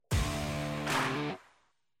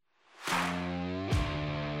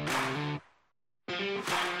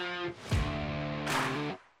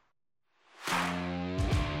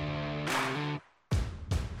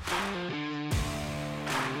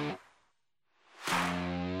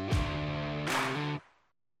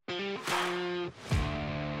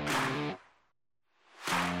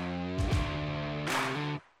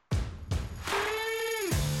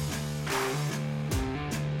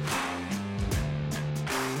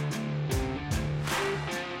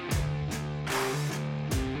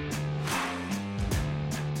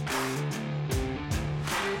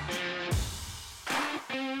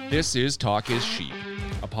This is Talk is Sheep,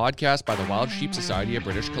 a podcast by the Wild Sheep Society of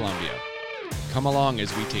British Columbia. Come along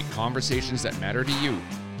as we take conversations that matter to you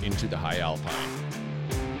into the high alpine.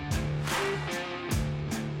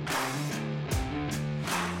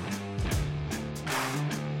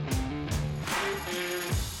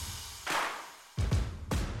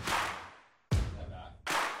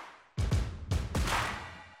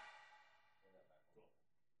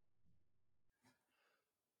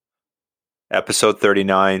 Episode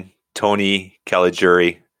 39, Tony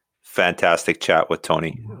Caligiuri. Fantastic chat with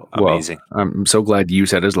Tony. Amazing. Well, I'm so glad you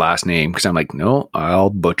said his last name because I'm like, no, I'll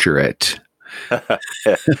butcher it.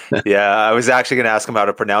 Yeah, I was actually going to ask him how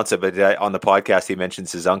to pronounce it, but on the podcast he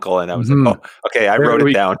mentions his uncle, and I was like, oh, okay, I wrote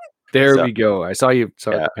it down. There we go. I saw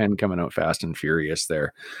the pen coming out fast and furious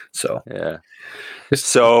there. So yeah.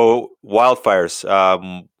 So wildfires.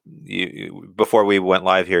 Before we went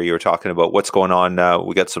live here, you were talking about what's going on.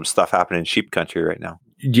 We got some stuff happening in sheep country right now.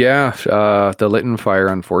 Yeah, the Lytton fire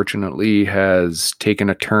unfortunately has taken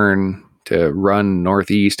a turn to run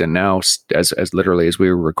northeast, and now, as literally as we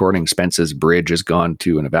were recording, Spence's Bridge has gone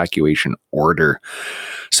to an evacuation order.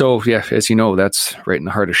 So yeah, as you know, that's right in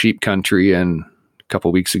the heart of sheep country. And a couple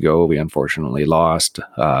of weeks ago, we unfortunately lost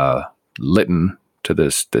Lytton to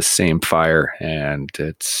this same fire, and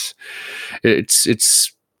it's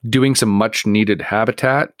doing some much needed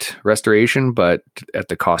habitat restoration, but at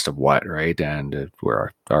the cost of what, right? And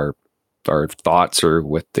where our thoughts are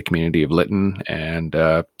with the community of Lytton and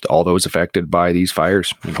all those affected by these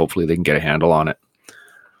fires, and hopefully they can get a handle on it.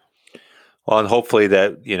 Well, and hopefully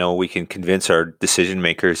that, we can convince our decision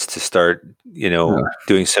makers to start,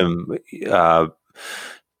 doing some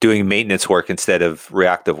doing maintenance work instead of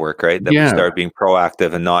reactive work, right? That we start being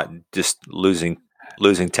proactive and not just losing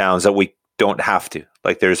towns that we don't have to.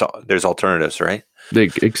 Like there's alternatives, right?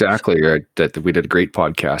 Exactly. Right. That we did a great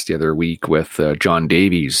podcast the other week with John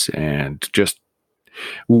Davies, and just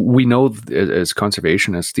we know as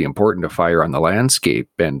conservationists the importance of fire on the landscape,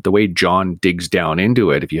 and the way John digs down into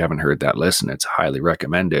it. If you haven't heard that, listen, it's highly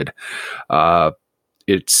recommended.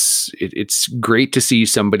 It's great to see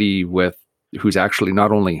somebody who's actually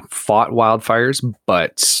not only fought wildfires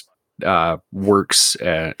but works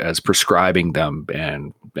as prescribing them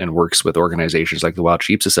and works with organizations like the Wild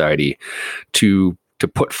Sheep Society to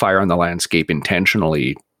put fire on the landscape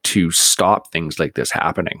intentionally to stop things like this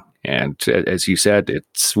happening. And as you said,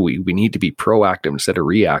 we need to be proactive instead of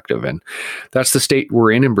reactive. And that's the state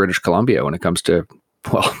we're in British Columbia when it comes to,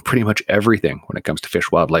 well, pretty much everything. When it comes to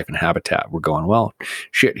fish, wildlife, and habitat, we're going, well,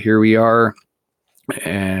 shit, here we are.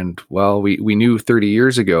 And well, we knew 30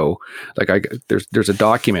 years ago, there's a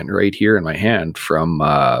document right here in my hand from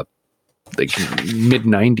mid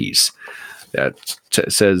 90s that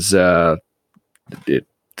says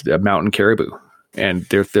mountain caribou, and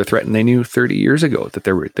they're threatened. They knew 30 years ago that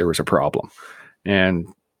there was a problem, and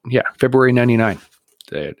yeah, February 99,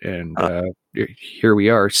 and here we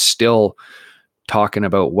are still talking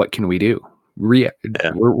about what can we do.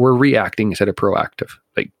 We're reacting instead of proactive.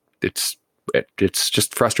 Like it's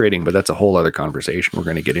just frustrating, but that's a whole other conversation we're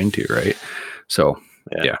going to get into, right? So,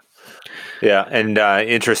 yeah. And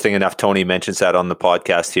interesting enough, Tony mentions that on the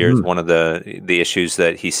podcast here. It's one of the issues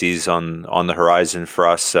that he sees on the horizon for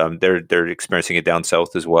us. They're experiencing it down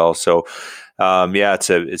south as well. So,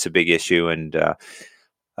 it's a big issue, and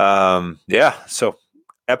So,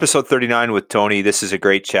 episode 39 with Tony. This is a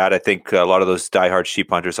great chat. I think a lot of those diehard sheep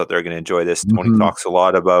hunters out there are going to enjoy this. Tony talks a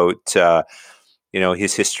lot about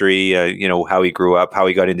his history, how he grew up, how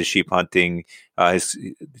he got into sheep hunting.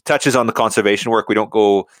 He touches on the conservation work. We don't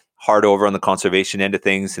go hard over on the conservation end of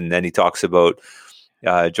things. And then he talks about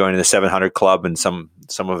joining the 700 Club and some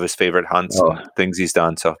of his favorite hunts and things he's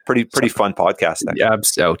done. So pretty fun podcast. Yeah,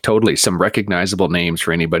 totally. Some recognizable names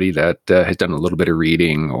for anybody that has done a little bit of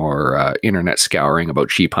reading or internet scouring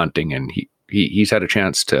about sheep hunting. And he's had a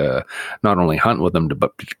chance to not only hunt with them,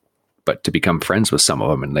 but to become friends with some of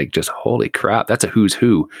them, and like, just holy crap, that's a who's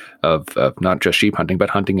who of not just sheep hunting, but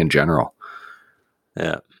hunting in general.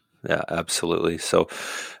 Yeah, absolutely. So,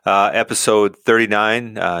 episode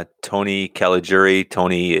 39, Tony Caligiuri.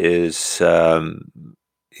 Tony is,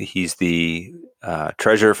 he's the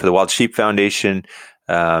treasurer for the Wild Sheep Foundation.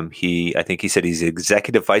 I think he said he's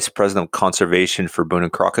executive vice president of conservation for Boone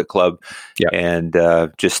and Crockett Club. Yeah. And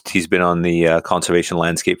he's been on the conservation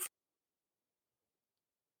landscape.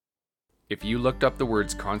 If you looked up the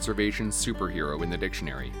words conservation superhero in the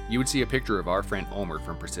dictionary, you would see a picture of our friend Omer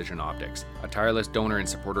from Precision Optics. A tireless donor and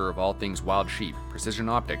supporter of all things wild sheep, Precision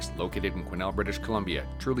Optics, located in Quesnel, British Columbia,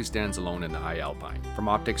 truly stands alone in the high alpine. From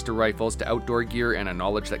optics to rifles to outdoor gear and a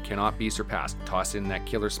knowledge that cannot be surpassed, toss in that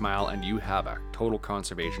killer smile and you have a total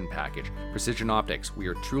conservation package. Precision Optics, we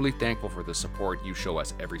are truly thankful for the support you show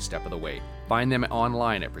us every step of the way. Find them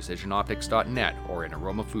online at precisionoptics.net or in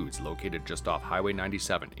Aroma Foods, located just off Highway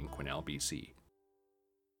 97 in Quesnel, BC.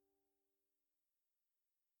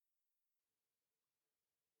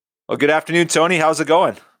 Well, good afternoon, Tony. How's it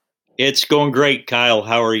going? It's going great, Kyle.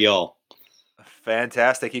 How are y'all?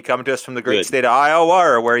 Fantastic. You coming to us from the great state of Iowa,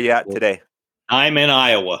 or where are you at today? I'm in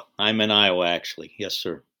Iowa. Actually. Yes,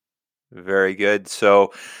 sir. Very good.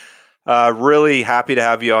 So, really happy to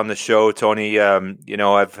have you on the show, Tony.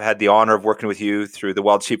 I've had the honor of working with you through the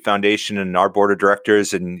Wild Sheep Foundation and our board of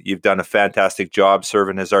directors, and you've done a fantastic job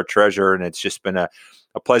serving as our treasurer, and it's just been a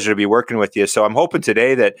pleasure to be working with you. So I'm hoping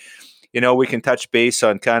today that, we can touch base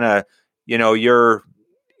on kind of,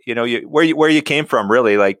 where you came from,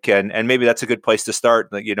 really, and maybe that's a good place to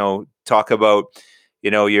start. Talk about,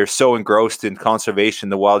 you're so engrossed in conservation,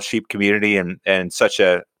 the wild sheep community, and such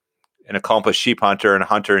an accomplished sheep hunter and a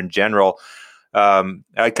hunter in general.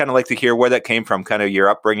 I'd kind of like to hear where that came from, kind of your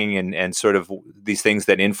upbringing and sort of these things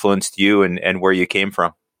that influenced you and where you came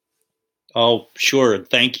from. Oh, sure.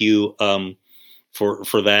 Thank you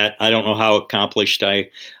for that. I don't know how accomplished I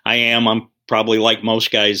am. I'm probably like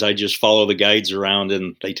most guys. I just follow the guides around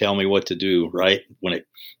and they tell me what to do, right, when it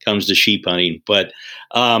comes to sheep hunting. But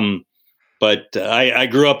I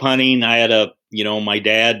grew up hunting. I had my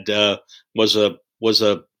dad was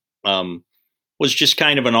just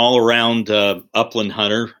kind of an all around upland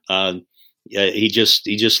hunter. He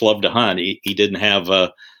just loved to hunt. He didn't have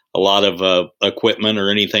a lot of equipment or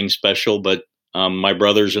anything special, but my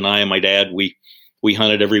brothers and I and my dad, we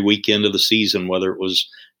hunted every weekend of the season, whether it was,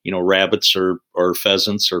 rabbits or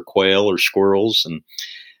pheasants or quail or squirrels,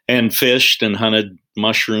 and fished and hunted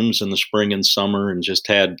mushrooms in the spring and summer, and just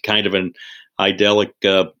had kind of an idyllic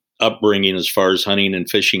upbringing as far as hunting and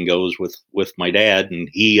fishing goes with my dad. And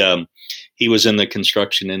he was in the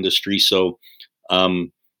construction industry. So,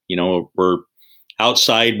 we're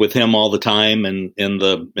outside with him all the time and in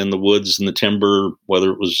the woods and the timber,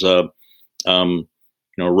 whether it was,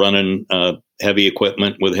 running heavy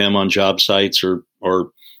equipment with him on job sites or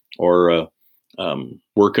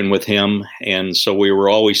working with him. And so we were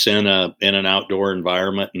always in an outdoor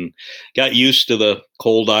environment and got used to the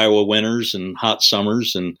cold Iowa winters and hot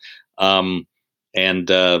summers and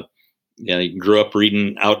grew up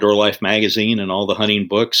reading Outdoor Life magazine and all the hunting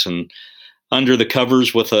books, and under the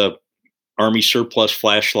covers with a Army surplus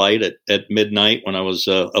flashlight at midnight when I was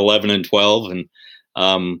 11 and 12, and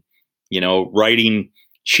writing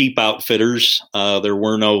sheep outfitters. There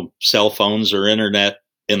were no cell phones or internet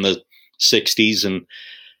in the 60s, and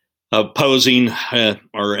posing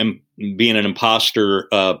or being an imposter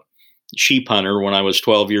sheep hunter when I was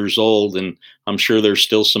 12 years old. And I'm sure there's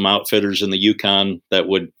still some outfitters in the Yukon that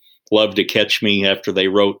would love to catch me after they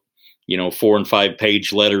wrote, 4 and 5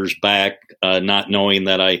 page letters back, not knowing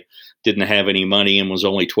that I didn't have any money and was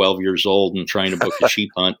only 12 years old and trying to book a sheep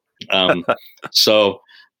hunt. So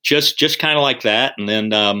just kind of like that. And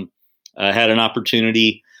then I had an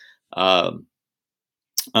opportunity in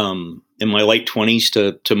my late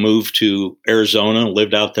 20s to move to Arizona,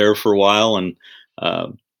 lived out there for a while. And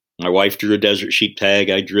my wife drew a desert sheep tag.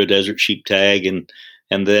 I drew a desert sheep tag, and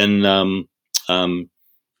then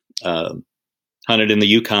hunted in the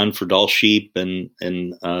Yukon for Dall sheep and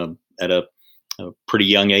at a pretty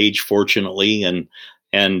young age, fortunately. And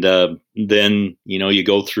then, you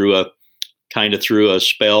go through a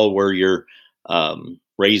spell where you're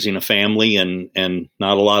raising a family and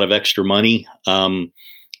not a lot of extra money. And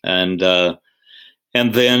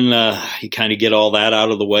then you kind of get all that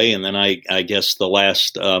out of the way. And then I guess the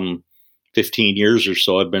last 15 years or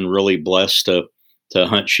so, I've been really blessed to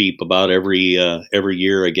hunt sheep about every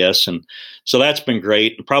year, I guess. And so that's been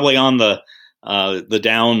great. Probably on the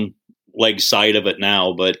down leg side of it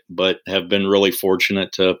now, but have been really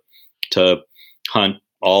fortunate to hunt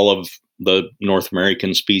all of the North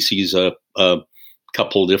American species a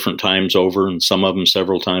couple different times over, and some of them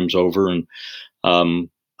several times over. And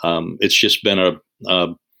it's just been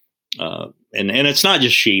and it's not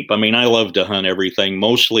just sheep. I mean, I love to hunt everything,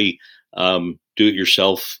 mostly do it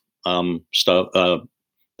yourself stuff,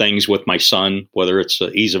 things with my son, whether it's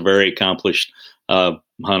he's a very accomplished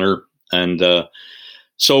hunter, and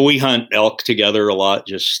so we hunt elk together a lot.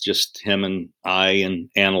 Just him and I, and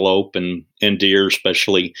antelope and deer,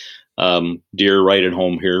 especially deer right at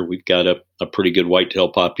home here. We've got a pretty good whitetail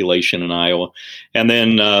population in Iowa, and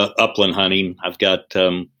then upland hunting. I've got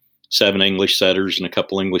 7 English setters and a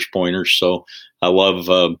couple English pointers. So I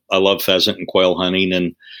love pheasant and quail hunting,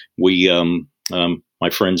 and we, my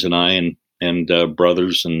friends and I, and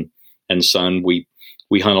brothers and son, we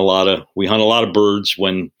hunt a lot of birds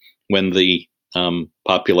when the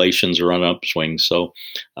populations are on upswing. So,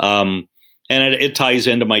 and it ties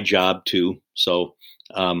into my job too. So,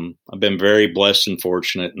 I've been very blessed and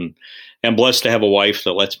fortunate, and blessed to have a wife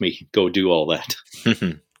that lets me go do all that.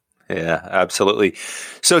 Yeah, absolutely.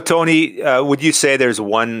 So, Tony, would you say there's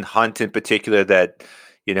one hunt in particular that,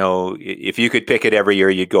 if you could pick it every year,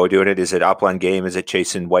 you'd go doing it? Is it upland game? Is it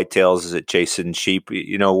chasing whitetails? Is it chasing sheep?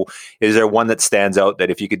 Is there one that stands out that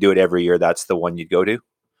if you could do it every year, that's the one you'd go to?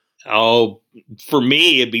 Oh, for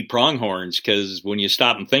me, it'd be pronghorns, because when you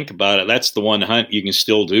stop and think about it, that's the one hunt you can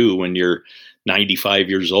still do when you're 95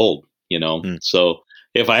 years old, So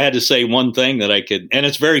if I had to say one thing that I could, and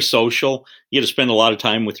it's very social, you get to spend a lot of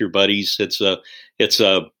time with your buddies. It's a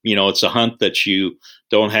hunt that you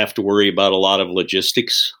don't have to worry about a lot of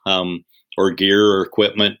logistics, or gear or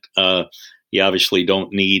equipment. You obviously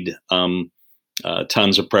don't need,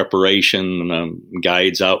 tons of preparation,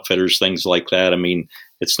 guides, outfitters, things like that. I mean,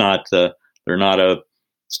 it's not that they're not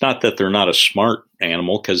a smart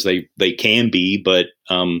animal, because they can be, but,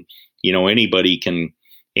 anybody can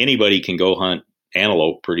go hunt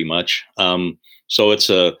antelope pretty much. So it's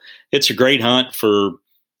a great hunt to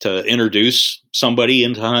introduce somebody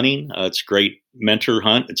into hunting. It's a great mentor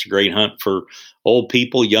hunt. It's a great hunt for old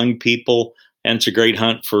people, young people, and it's a great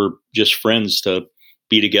hunt for just friends to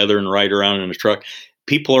be together and ride around in a truck.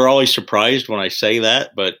 People are always surprised when I say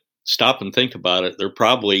that, but stop and think about it. They're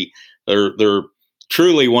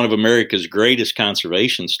truly one of America's greatest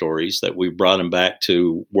conservation stories, that we brought them back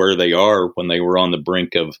to where they are when they were on the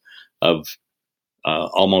brink of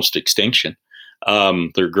almost extinction.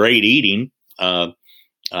 They're great eating.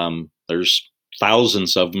 There's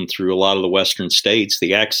thousands of them through a lot of the western states.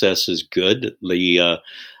 The access is good. The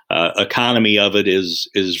economy of it is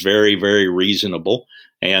very, very reasonable.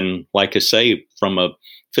 And like I say, from a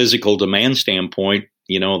physical demand standpoint,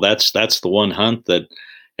 that's the one hunt that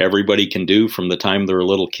everybody can do from the time they're a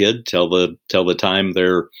little kid till the time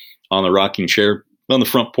they're on the rocking chair on the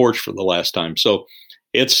front porch for the last time. So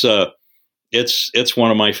it's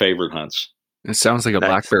one of my favorite hunts. It sounds like a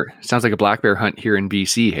black bear. It sounds like a black bear hunt here in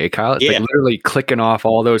BC. Hey, Kyle, it's Yeah. like literally clicking off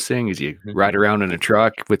all those things. You ride around in a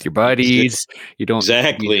truck with your buddies. You don't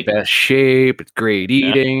Exactly. be in the best shape. It's great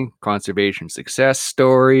eating, conservation success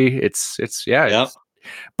story. It's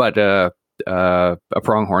but a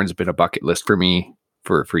pronghorn's been a bucket list for me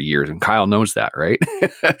for years, and Kyle knows that, right?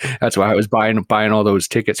 That's why I was buying all those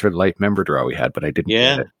tickets for the life member draw we had, but I didn't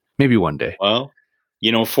get it. Maybe one day. Well,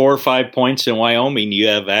 4 or 5 points in Wyoming, you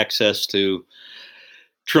have access to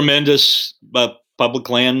tremendous public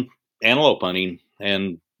land antelope hunting,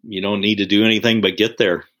 and you don't need to do anything but get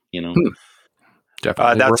there.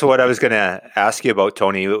 Definitely. That's what I was going to ask you about,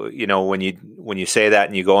 Tony. When you say that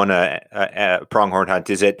and you go on a pronghorn hunt,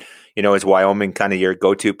 is it, is Wyoming kind of your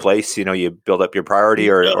go-to place? You build up your priority,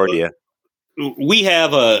 or do you? We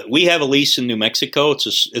have a lease in New Mexico.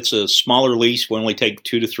 It's a smaller lease. We only take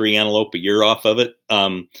 2 to 3 antelope a year off of it.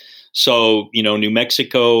 So New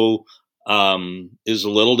Mexico is a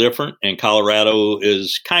little different, and Colorado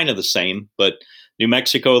is kind of the same. But New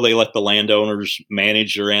Mexico, they let the landowners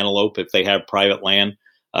manage their antelope if they have private land.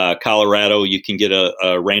 Colorado, you can get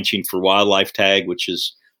a ranching for wildlife tag, which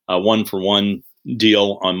is a 1-for-1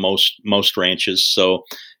 deal on most ranches. So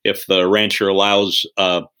if the rancher allows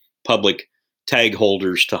public tag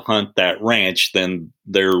holders to hunt that ranch, then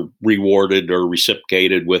they're rewarded or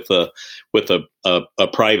reciprocated with a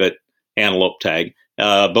private antelope tag.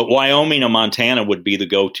 But Wyoming and Montana would be the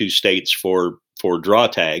go-to states for draw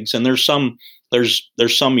tags, and there's some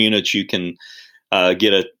units you can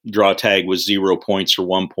get a draw tag with 0 points or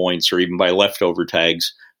 1 point, or even by leftover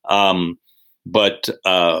tags. But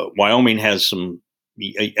Wyoming has some.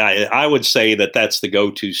 I would say that's the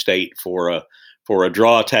go-to state for a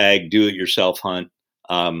draw tag, do-it-yourself hunt.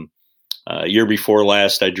 Year before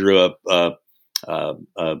last, I drew a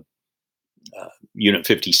Unit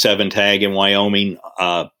 57 tag in Wyoming.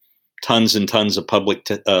 Tons and tons of public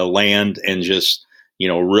land, and just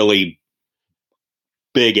really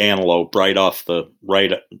big antelope right near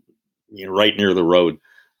the road.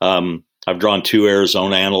 I've drawn 2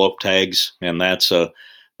 Arizona antelope tags, and that's the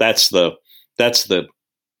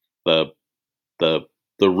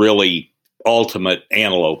really ultimate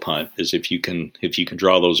antelope hunt is if you can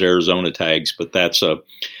draw those Arizona tags, but that's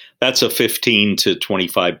a 15 to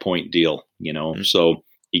 25 point deal, so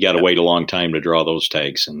you got to wait a long time to draw those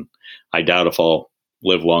tags. And I doubt if I'll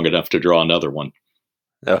live long enough to draw another one.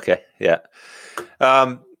 Okay. Yeah.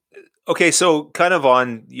 Okay. So kind of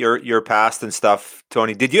on your past and stuff,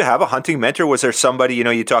 Tony, did you have a hunting mentor? Was there somebody,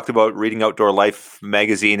 you talked about reading Outdoor Life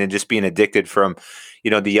magazine and just being addicted from,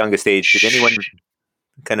 the youngest age. Did anyone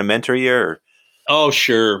kind of mentor you? Or? Oh,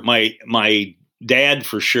 sure. My dad,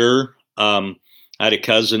 for sure. I had a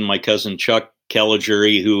cousin, my cousin Chuck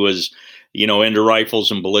Kelligery, who was, into rifles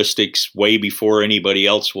and ballistics way before anybody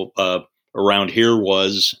else around here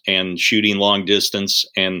was, and shooting long distance.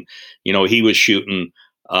 And, he was shooting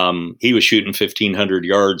 1,500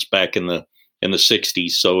 yards back in the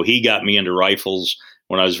 60s. So he got me into rifles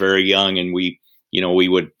when I was very young. And we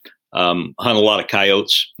would hunt a lot of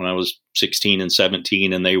coyotes when I was 16 and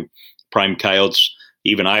 17, and they prime coyotes,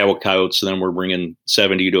 even Iowa coyotes. And then we're bringing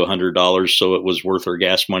 $70 to $100. So it was worth our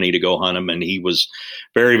gas money to go hunt them. And he was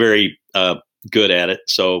very, very, good at it.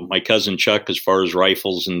 So my cousin Chuck, as far as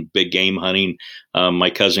rifles and big game hunting,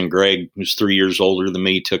 my cousin Greg, who's 3 years older than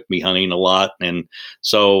me, took me hunting a lot. And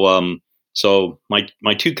so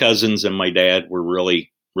my two cousins and my dad were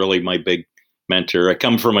really, really my big mentor. I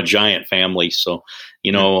come from a giant family. So,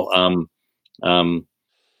 it's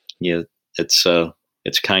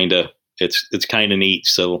kind of neat.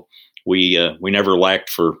 So we never lacked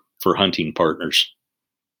for hunting partners.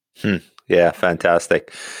 Yeah.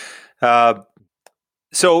 Fantastic.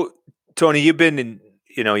 So Tony, you've been in,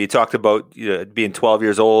 you talked about being 12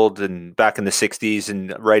 years old and back in the 60s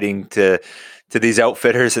and writing to these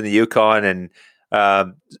outfitters in the Yukon. And,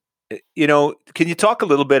 can you talk a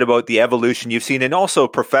little bit about the evolution you've seen, and also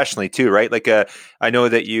professionally too, right? Like, I know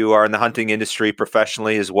that you are in the hunting industry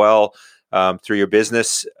professionally as well, through your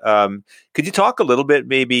business. Could you talk a little bit,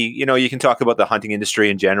 maybe, you can talk about the hunting industry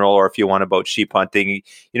in general, or if you want about sheep hunting,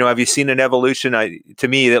 have you seen an evolution? To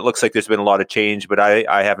me, it looks like there's been a lot of change, but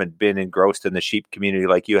I haven't been engrossed in the sheep community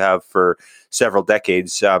like you have for several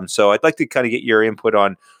decades. So I'd like to kind of get your input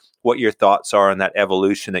on what your thoughts are on that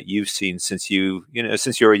evolution that you've seen since you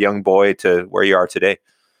were a young boy to where you are today.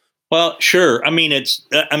 Well, sure.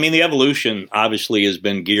 The evolution obviously has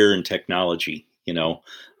been gear and technology.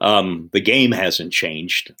 The game hasn't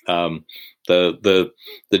changed. The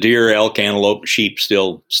deer, elk, antelope, sheep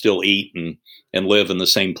still eat and live in the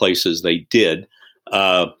same places they did.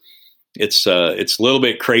 It's a little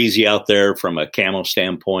bit crazy out there from a camo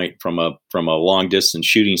standpoint, from a long distance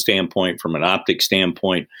shooting standpoint, from an optic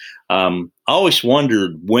standpoint. I always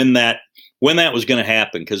wondered when that was going to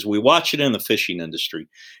happen, because we watch it in the fishing industry,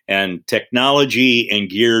 and technology and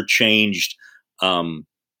gear changed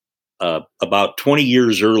about 20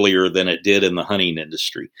 years earlier than it did in the hunting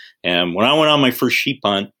industry. And when I went on my first sheep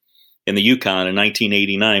hunt in the Yukon in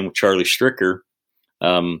 1989 with Charlie Stricker,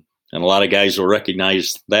 and a lot of guys will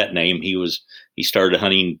recognize that name. He started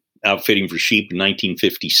outfitting for sheep in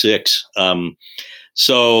 1956.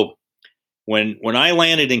 So when I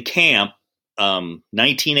landed in camp,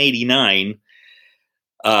 1989,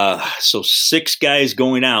 so 6 guys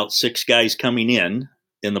going out, 6 guys coming in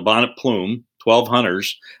the bonnet plume, 12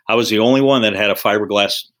 hunters. I was the only one that had a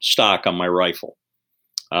fiberglass stock on my rifle.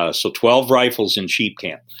 So 12 rifles in sheep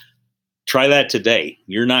camp. Try that today.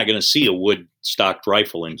 You're not going to see a wood stocked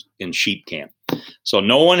rifle in sheep camp. So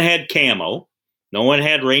no one had camo. No one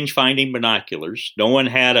had range finding binoculars. No one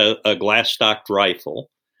had a glass stocked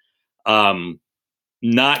rifle.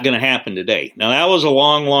 Not going to happen today. Now that was a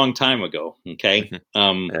long, long time ago. Okay.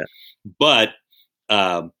 But,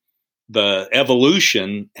 the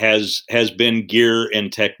evolution has been gear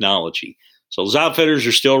and technology. So those outfitters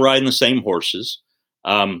are still riding the same horses,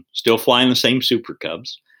 still flying the same Super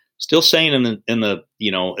Cubs, still staying in the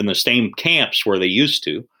same camps where they used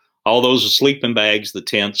to. All those sleeping bags, the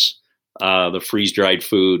tents, the freeze dried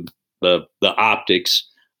food, the optics,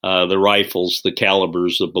 the rifles, the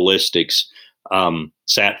calibers, the ballistics,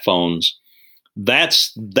 sat phones.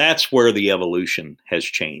 That's where the evolution has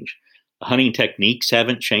changed. Hunting techniques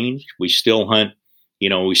haven't changed. We still hunt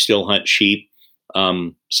sheep,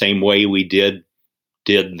 same way we did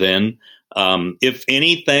then. If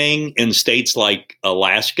anything, in states like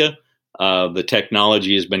Alaska, the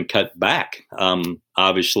technology has been cut back.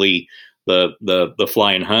 Obviously, the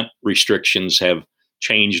fly and hunt restrictions have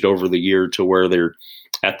changed over the year to where they're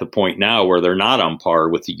at the point now where they're not on par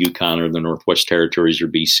with the Yukon or the Northwest Territories or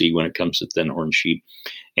BC when it comes to thin horn sheep.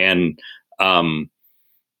 And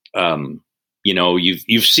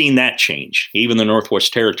you've seen that change. Even the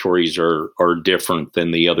Northwest Territories are different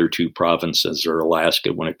than the other two provinces or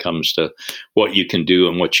Alaska when it comes to what you can do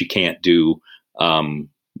and what you can't do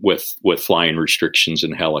with flying restrictions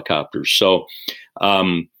and helicopters. So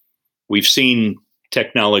we've seen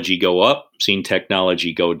technology go up, seen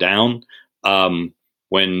technology go down.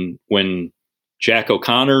 When Jack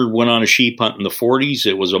O'Connor went on a sheep hunt in the 40s,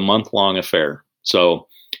 it was a month-long affair. So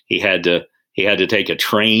he had to take a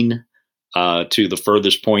train to the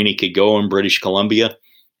furthest point he could go in British Columbia.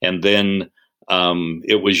 And then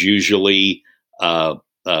it was usually 7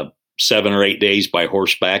 or 8 days by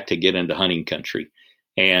horseback to get into hunting country.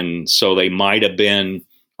 And so they might have been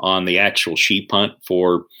on the actual sheep hunt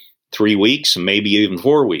for 3 weeks and maybe even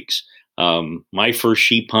 4 weeks. My first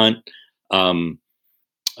sheep hunt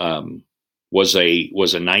was a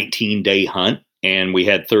 19-day hunt, and we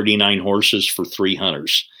had 39 horses for 3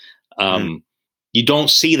 hunters. You don't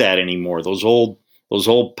see that anymore. Those old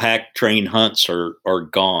pack train hunts are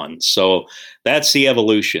gone. So that's the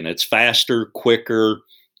evolution. It's faster, quicker,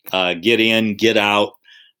 get in, get out.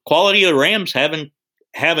 Quality of the rams haven't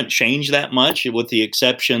changed that much, with the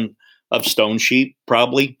exception of stone sheep.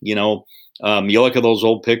 Probably, you look at those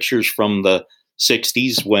old pictures from the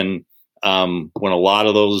 60s when a lot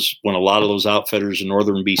of those outfitters in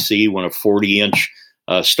northern BC, when a 40-inch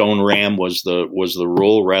stone ram was the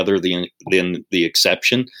rule rather than the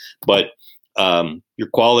exception. But your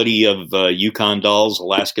quality of Yukon Dals,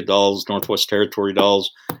 Alaska Dals, Northwest Territory Dals,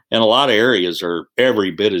 and a lot of areas are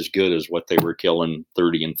every bit as good as what they were killing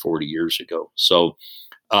 30 and 40 years ago. So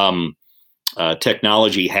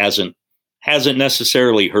technology hasn't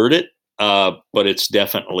necessarily hurt it, but it's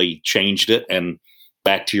definitely changed it. And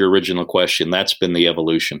back to your original question, that's been the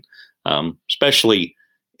evolution, especially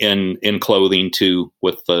in clothing too,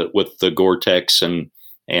 with the Gore-Tex and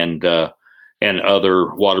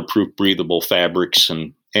other waterproof, breathable fabrics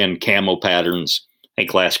and camo patterns. I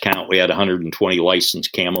think last count we had 120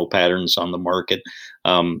 licensed camo patterns on the market.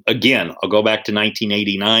 Again, I'll go back to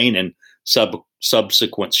 1989 and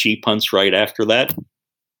subsequent sheep hunts right after that.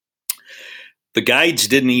 The guides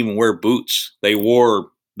didn't even wear boots. They wore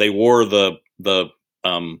the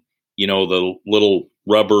little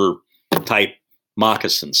rubber type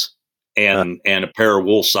moccasins and a pair of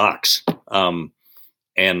wool socks,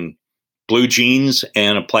 and blue jeans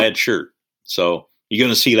and a plaid shirt. So you're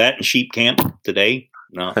going to see that in sheep camp today?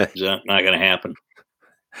 No, it's not going to happen.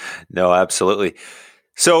 No, absolutely.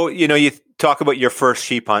 So, you talk about your first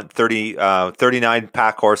sheep hunt, 39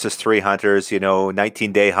 pack horses, 3 hunters,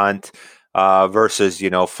 19-day hunt. Versus,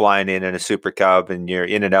 flying in a Super Cub and you're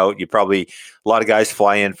in and out. A lot of guys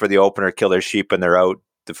fly in for the opener, kill their sheep, and they're out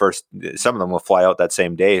some of them will fly out that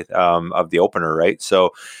same day of the opener, right?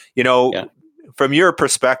 So, From your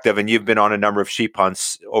perspective, and you've been on a number of sheep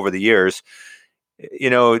hunts over the years,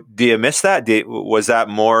 do you miss that? Was that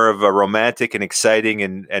more of a romantic and exciting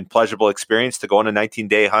and pleasurable experience to go on a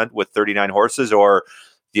 19-day hunt with 39 horses, or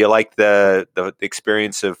do you like the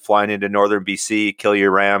experience of flying into northern BC, kill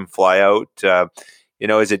your ram, fly out?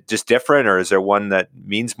 Is it just different, or is there one that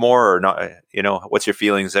means more, or not? What's your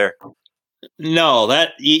feelings there? No,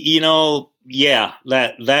 that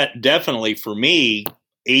that definitely for me.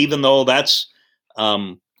 Even though that's,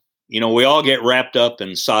 we all get wrapped up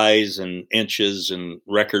in size and inches and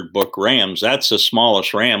record book rams. That's the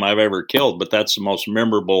smallest ram I've ever killed, but that's the most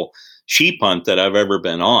memorable sheep hunt that I've ever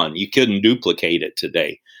been on. You couldn't duplicate it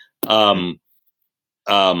today. Can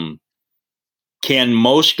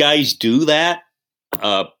most guys do that?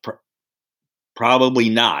 Probably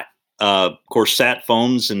not. Of course, sat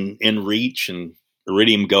phones and inReach and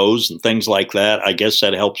Iridium Goes and things like that, I guess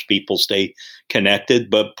that helps people stay connected.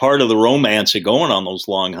 But part of the romance of going on those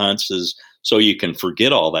long hunts is so you can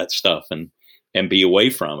forget all that stuff and be away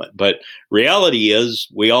from it. But reality is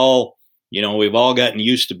we've all gotten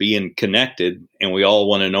used to being connected, and we all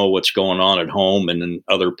want to know what's going on at home and in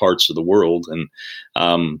other parts of the world.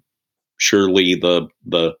 And surely the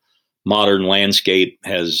modern landscape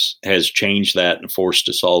has changed that and forced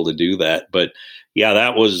us all to do that. But yeah,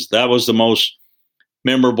 that was the most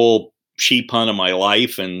memorable sheep hunt of my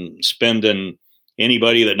life, and spending,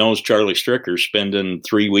 anybody that knows Charlie Stricker, spending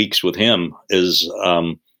 3 weeks with him is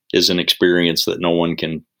an experience that no one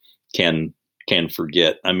can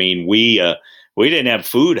forget. I mean, we didn't have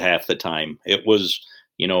food half the time. It was,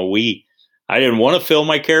 I didn't want to fill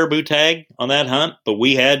my caribou tag on that hunt, but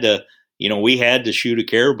we had to shoot a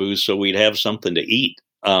caribou so we'd have something to eat.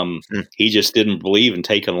 He just didn't believe in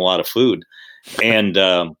taking a lot of food. And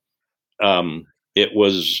it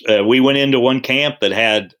was, we went into one camp that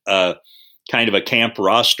had kind of a camp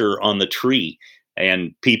roster on the tree,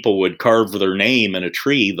 and people would carve their name in a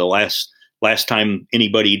tree the last last time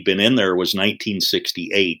anybody'd been in there was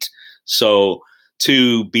 1968. So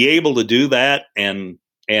to be able to do that and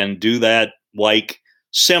do that like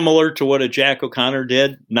similar to what a Jack O'Connor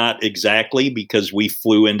did, not exactly, because we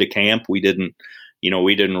flew into camp. We didn't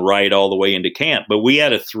ride all the way into camp, but we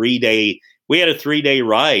had a 3-day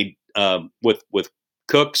ride with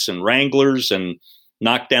cooks and wranglers and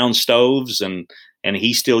knockdown stoves, and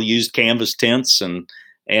he still used canvas tents, and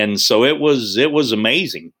so it was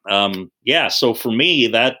amazing. So for me,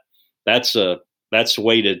 that's a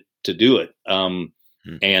way to do it. And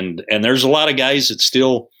there's a lot of guys that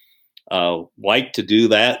still like to do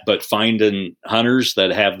that, but finding hunters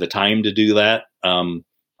that have the time to do that,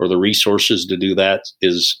 or the resources to do that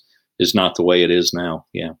is not the way it is now.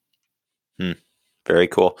 Yeah. Very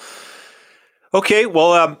cool. Okay,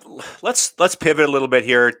 well, let's pivot a little bit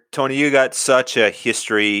here. Tony, you got such a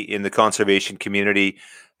history in the conservation community.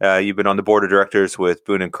 You've been on the board of directors with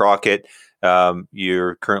Boone and Crockett.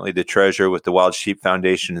 You're currently the treasurer with the Wild Sheep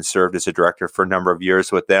Foundation and served as a director for a number of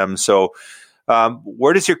years with them. So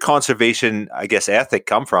where does your conservation, I guess, ethic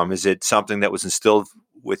come from? Is it something that was instilled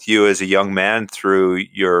with you as a young man through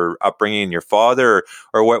your upbringing and your father,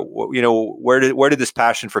 or where did this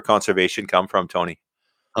passion for conservation come from, Tony?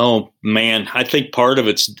 Oh man, I think part of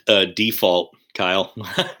it's default, Kyle.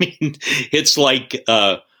 I mean, it's like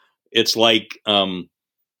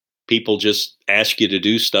people just ask you to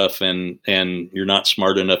do stuff, and you're not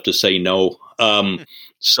smart enough to say no.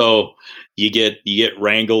 So you get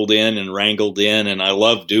wrangled in, and I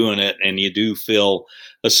love doing it, and you do feel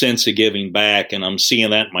a sense of giving back, and I'm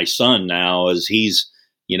seeing that in my son now as he's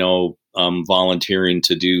volunteering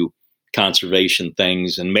to do conservation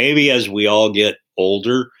things, and maybe as we all get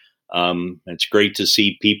older, it's great to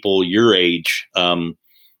see people your age,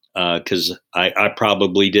 because I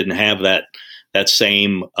probably didn't have that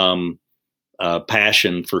same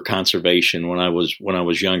passion for conservation when I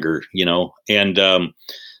was younger, and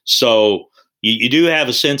so you do have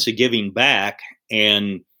a sense of giving back,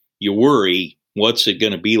 and you worry, what's it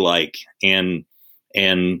going to be like, and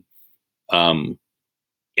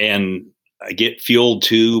I get fueled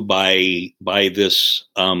too by this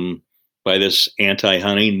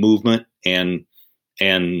anti-hunting movement, and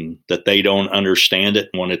that they don't understand it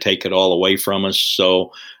and want to take it all away from us.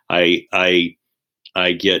 So I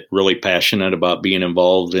get really passionate about being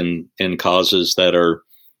involved in causes that are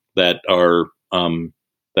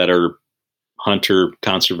hunter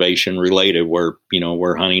conservation related, where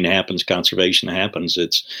hunting happens, conservation happens.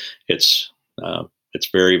 It's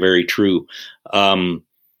very, very true.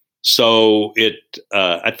 So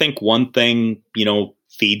I think one thing,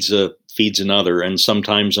 feeds another. And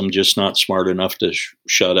sometimes I'm just not smart enough to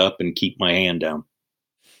shut up and keep my hand down.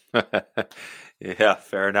 Yeah,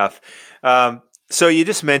 fair enough. So you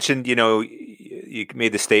just mentioned, you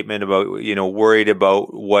made the statement about, worried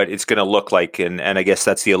about what it's going to look like. And I guess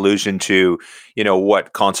that's the allusion to,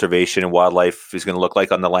 what conservation and wildlife is going to look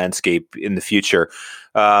like on the landscape in the future.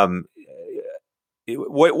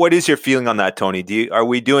 What is your feeling on that, Tony? Are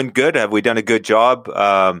we doing good? Have we done a good job?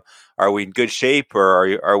 Are we in good shape,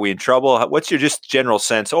 or are we in trouble? What's your just general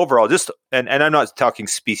sense overall? And I'm not talking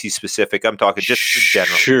species specific. I'm talking just in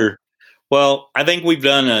general. Sure. Well, I think we've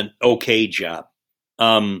done an okay job.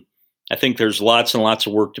 I think there's lots and lots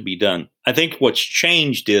of work to be done. I think what's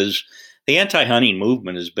changed is the anti-hunting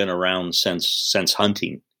movement has been around since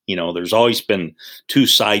hunting. There's always been two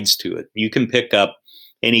sides to it. You can pick up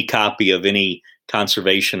any copy of any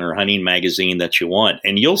conservation or hunting magazine that you want,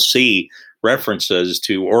 and you'll see references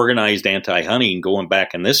to organized anti-hunting going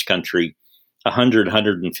back in this country 100,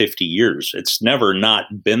 150 years. It's never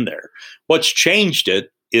not been there. What's changed it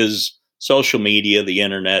is social media, the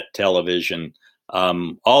internet, television,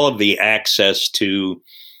 all of the access to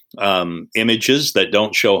images that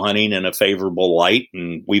don't show hunting in a favorable light.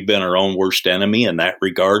 And we've been our own worst enemy in that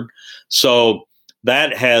regard. So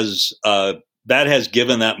that has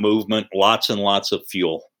given that movement lots and lots of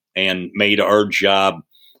fuel and made our job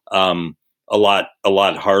a lot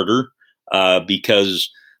harder,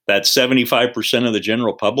 because that 75% of the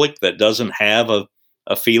general public that doesn't have a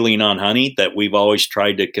feeling on hunting, that we've always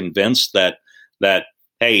tried to convince that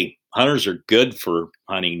hey, hunters are good for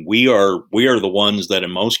hunting. We are the ones that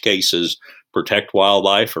in most cases protect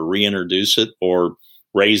wildlife or reintroduce it or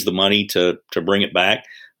raise the money to bring it back.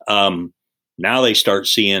 Now they start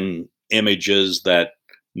seeing images that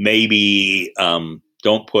maybe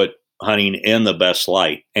don't put hunting in the best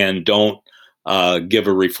light and don't give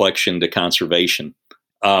a reflection to conservation.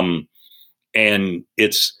 And it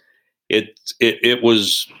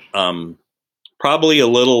was probably a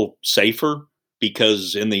little safer,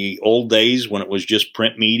 because in the old days when it was just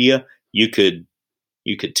print media, you could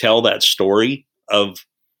tell that story of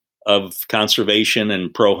conservation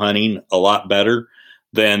and pro hunting a lot better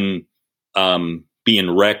than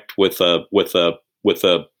being wrecked with a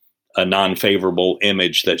non-favorable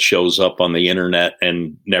image that shows up on the internet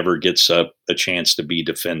and never gets a chance to be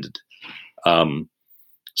defended.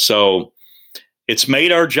 So it's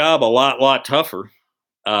made our job a lot tougher.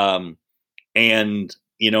 And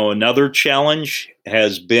another challenge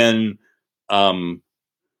has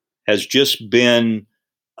just been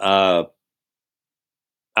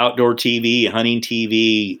outdoor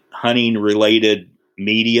TV, hunting related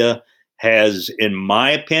media has, in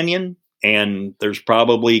my opinion, and there's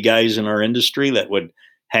probably guys in our industry that would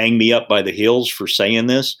hang me up by the heels for saying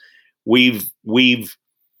this. We've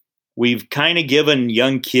kind of given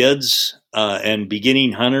young kids and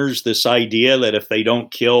beginning hunters this idea that if they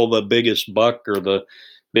don't kill the biggest buck or the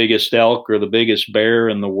biggest elk or the biggest bear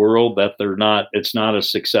in the world, that it's not a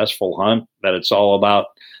successful hunt, that it's all about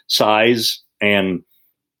size. And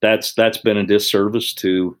that's been a disservice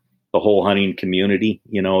to the whole hunting community.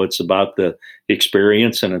 It's about the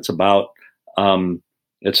experience, and it's about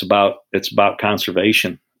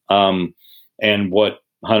conservation, and what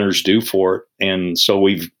hunters do for it. And so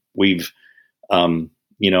we've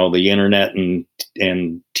the internet and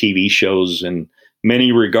TV shows in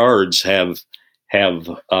many regards have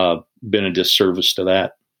been a disservice to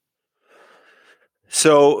that.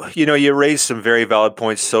 So, you raised some very valid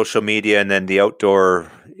points, social media, and then the outdoor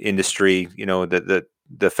industry, the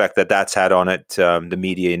effect that's had on it, the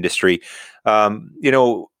media industry.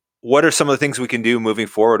 What are some of the things we can do moving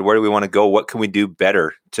forward? Where do we want to go? What can we do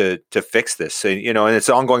better to fix this? And, and it's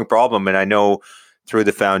an ongoing problem. And I know through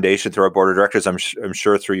the foundation, through our board of directors, I'm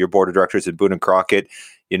sure through your board of directors at Boone and Crockett,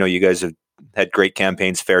 you guys have had great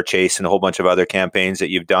campaigns, Fair Chase, and a whole bunch of other campaigns that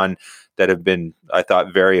you've done that have been, I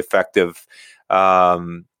thought, very effective.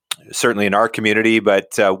 Certainly in our community,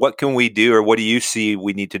 but what can we do, or what do you see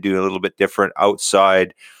we need to do a little bit different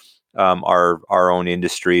outside our own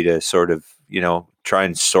industry to sort of, try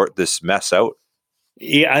and sort this mess out?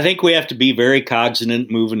 Yeah, I think we have to be very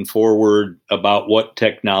cognizant moving forward about what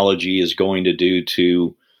technology is going to do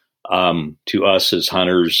to us as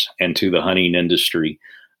hunters and to the hunting industry.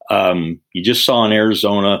 You just saw in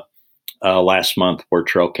Arizona last month where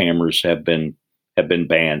trail cameras have been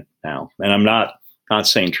banned now, and I'm not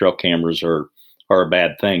saying trail cameras are a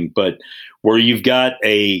bad thing, but where you've got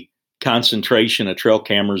a concentration of trail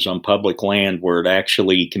cameras on public land where it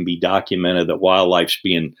actually can be documented that wildlife's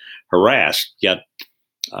being harassed, yet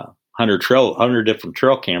 100 different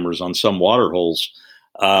trail cameras on some water holes,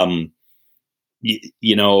 and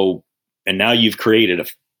now you've created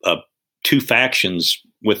two factions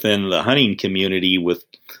within the hunting community with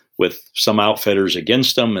some outfitters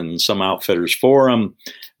against them and some outfitters for them.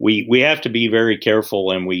 We have to be very careful,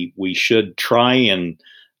 and we should try and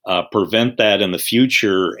prevent that in the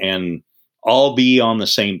future and all be on the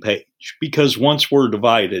same page, because once we're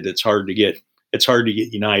divided, it's hard to get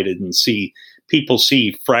united and people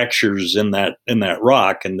see fractures in that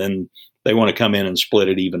rock, and then they want to come in and split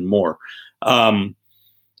it even more. And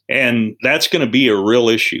that's going to be a real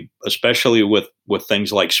issue, especially with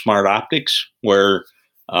things like smart optics, where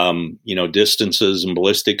distances and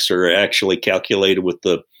ballistics are actually calculated with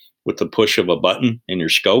the push of a button in your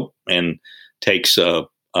scope, and takes a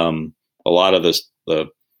lot of this.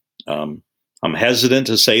 I'm hesitant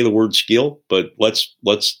to say the word skill, but let's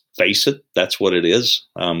face it, that's what it is.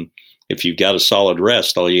 If you've got a solid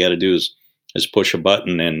rest, all you got to do is push a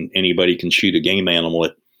button, and anybody can shoot a game animal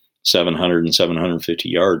at 700 and 750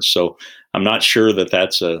 yards. So I'm not sure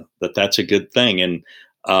that's a good thing. And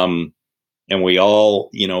we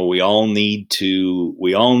all need to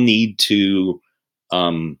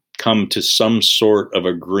come to some sort of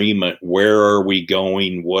agreement. Where are we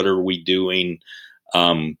going? What are we doing?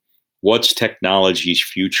 What's technology's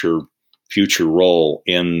future role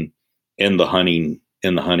in the hunting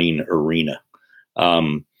arena?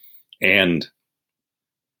 And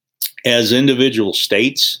as individual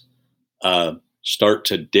states start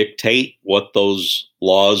to dictate what those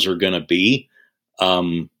laws are going to be,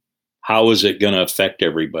 how is it going to affect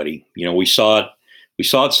everybody? We saw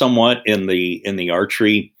it somewhat in the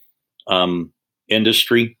archery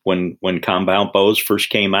industry when compound bows first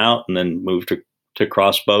came out, and then moved to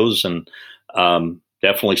crossbows, and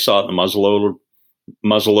definitely saw it in the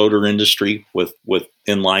muzzleloader industry with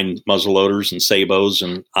inline muzzleloaders and sabos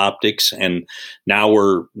and optics, and now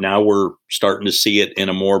we're starting to see it in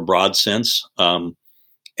a more broad sense.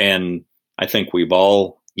 And I think we've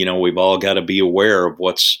all got to be aware of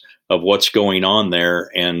what's going on there,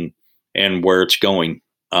 and where it's going,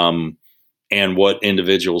 and what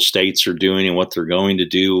individual states are doing and what they're going to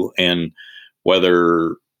do, and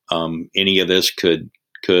whether any of this could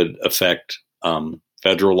affect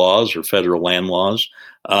federal laws or federal land laws.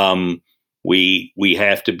 We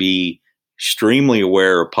have to be extremely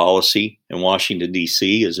aware of policy in Washington,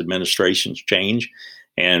 D.C. as administrations change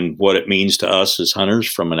and what it means to us as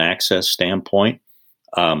hunters from an access standpoint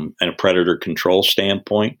and a predator control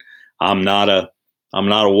standpoint. I'm not a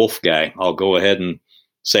wolf guy. I'll go ahead and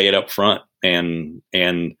say it up front. And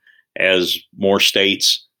as more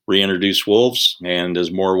states reintroduce wolves and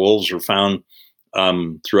as more wolves are found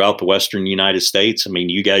throughout the Western United States, I mean,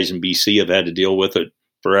 you guys in BC have had to deal with it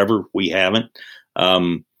forever. We haven't.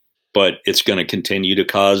 But it's going to continue to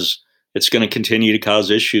cause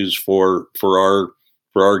issues for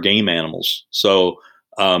our game animals. So,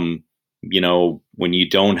 when you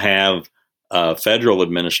don't have federal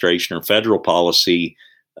administration or federal policy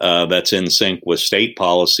that's in sync with state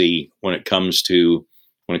policy when it comes to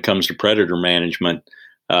predator management,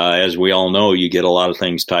 as we all know, you get a lot of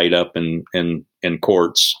things tied up in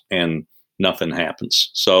courts and nothing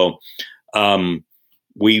happens. So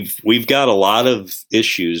we've got a lot of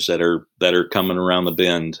issues that are coming around the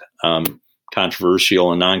bend,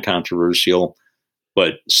 controversial and non-controversial,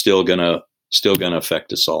 but still gonna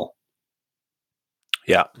affect us all.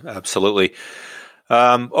 Yeah, absolutely.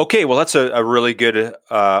 Okay, well, that's a really good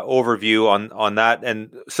overview on that.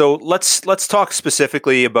 And so let's talk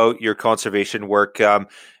specifically about your conservation work.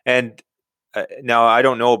 And now I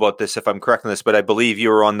don't know about this if I'm correct on this, but I believe you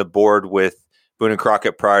were on the board with Boone and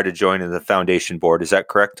Crockett prior to joining the foundation board. Is that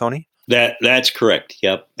correct, Tony? That's correct.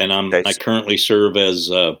 Yep. And I currently serve as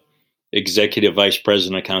executive vice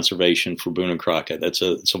president of conservation for Boone and Crockett. It's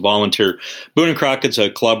a volunteer. Boone and Crockett's a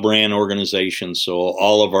club ran organization, so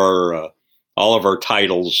all of our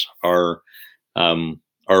titles are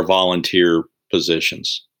volunteer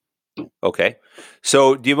positions. Okay.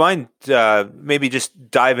 So do you mind maybe just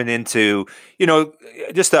diving into,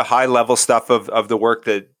 just the high level stuff of the work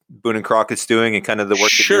that Boone and Crockett's doing and kind of the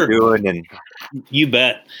work that you're doing? And you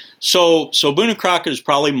bet. So Boone and Crockett is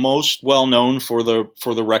probably most well known for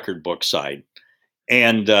the record book side.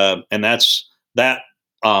 And that's not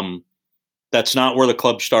where the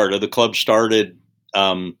club started. The club started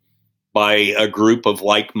by a group of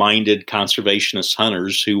like-minded conservationist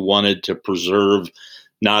hunters who wanted to preserve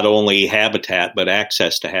not only habitat but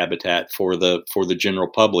access to habitat for the general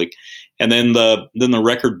public. And then the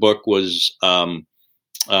record book was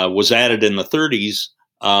added in the 30s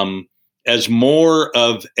as more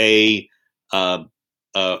of a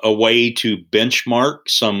way to benchmark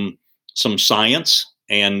some science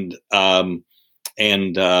and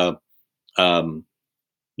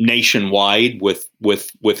nationwide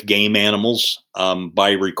with game animals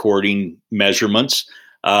by recording measurements.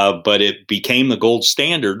 But it became the gold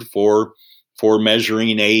standard for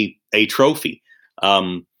measuring a trophy.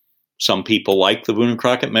 Some people like the Boone and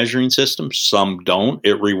Crockett measuring system. Some don't.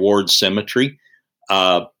 It rewards symmetry.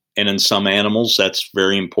 And in some animals, that's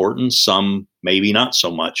very important. Some maybe not so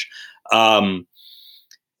much. But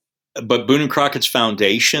Boone and Crockett's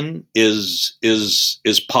foundation is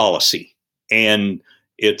policy, and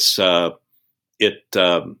it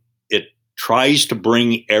tries to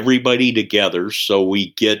bring everybody together so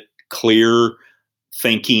we get clear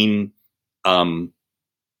thinking,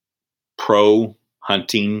 pro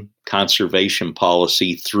hunting conservation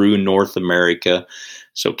policy through North America.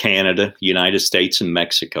 So Canada, United States, and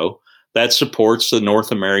Mexico that supports the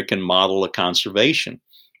North American model of conservation,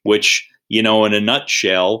 which, in a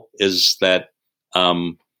nutshell is that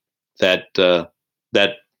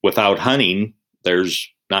without hunting, there's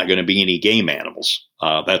not going to be any game animals.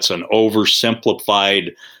 That's an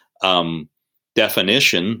oversimplified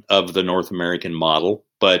definition of the North American model,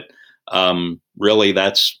 but really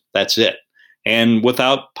that's it. And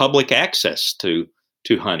without public access to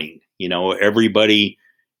hunting, everybody.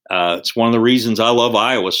 It's one of the reasons I love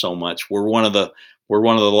Iowa so much. We're one of the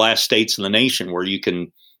last states in the nation where you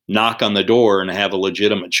can knock on the door and have a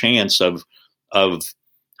legitimate chance of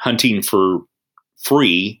hunting for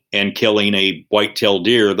free and killing a white-tailed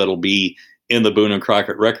deer that'll be in the Boone and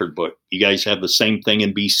Crockett record book. You guys have the same thing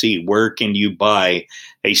in BC. Where can you buy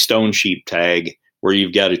a stone sheep tag where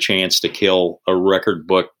you've got a chance to kill a record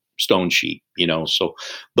book stone sheep? So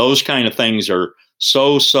those kind of things are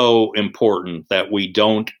so important that we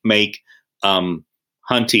don't make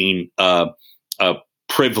hunting a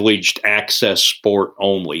privileged access sport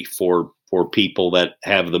only for people that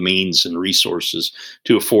have the means and resources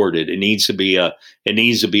to afford it. It needs to be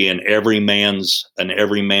an every man's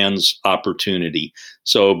opportunity.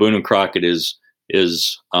 So Boone and Crockett is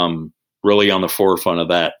really on the forefront of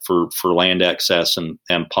that for land access and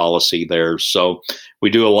policy there. So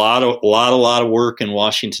we do a lot of work in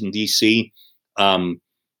Washington, D.C.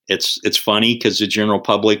 It's funny because the general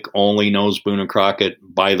public only knows Boone and Crockett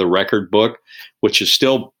by the record book, which is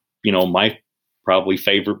still, my probably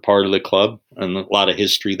favorite part of the club, and a lot of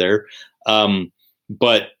history there.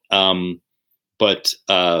 But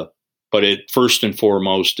it first and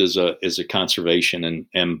foremost is a conservation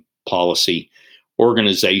and policy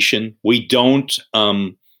organization. We don't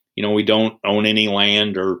own any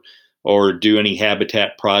land or do any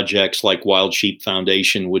habitat projects like Wild Sheep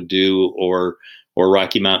Foundation would do, or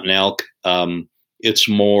Rocky Mountain Elk. It's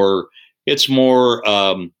more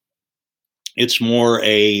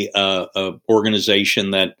a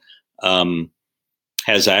organization that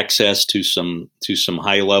has access to some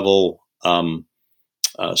high level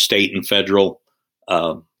state and federal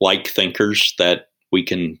like thinkers that we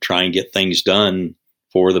can try and get things done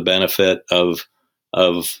for the benefit of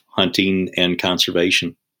hunting and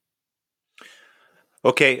conservation.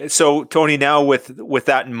 Okay, so Tony, now with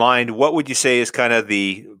that in mind, what would you say is kind of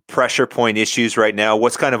the pressure point issues right now?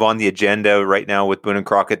 What's kind of on the agenda right now with Boone and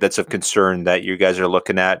Crockett that's of concern that you guys are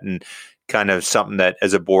looking at, and kind of something that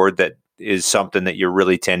as a board that is something that you're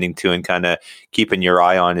really tending to and kind of keeping your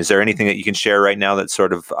eye on? Is there anything that you can share right now that's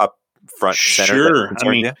sort of up front center? Sure. I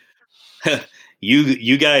mean,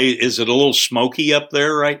 you guys, is it a little smoky up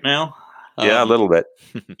there right now? Yeah, a little bit.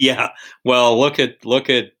 Yeah. Well, look at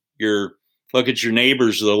your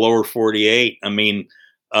neighbors, the lower 48. I mean,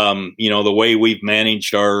 the way we've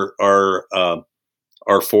managed our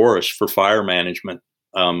forest for fire management,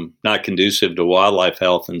 not conducive to wildlife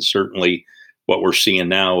health, and certainly what we're seeing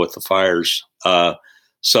now with the fires.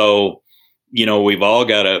 So, we've all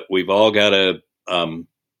got to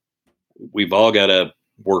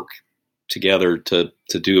work together to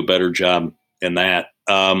do a better job in that.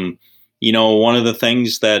 One of the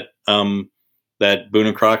things that Boone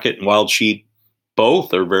and Crockett and Wild Sheep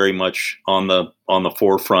both are very much on the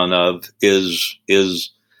forefront of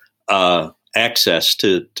is access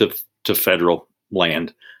to federal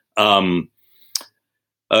land.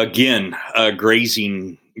 Again,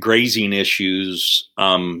 grazing issues,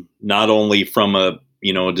 not only from a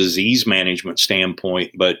disease management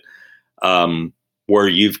standpoint, but where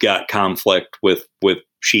you've got conflict with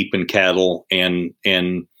sheep and cattle and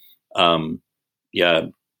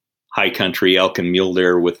high country elk and mule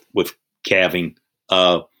deer with calving,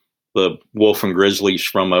 the wolf and grizzlies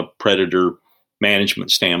from a predator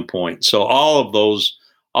management standpoint. So all of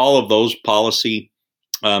those policy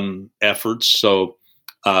efforts. So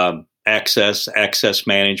access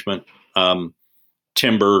management,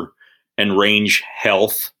 timber and range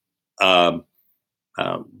health,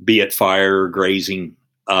 be it fire, grazing,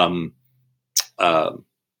 and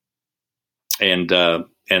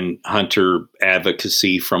hunter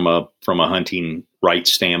advocacy from a hunting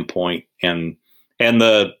rights standpoint, and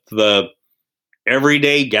the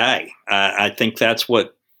everyday guy. I think that's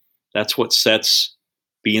what sets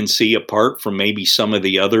BNC apart from maybe some of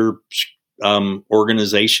the other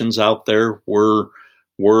organizations out there. We're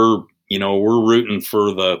rooting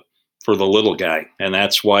for the little guy, and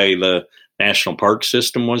that's why the National Park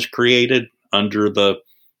System was created under the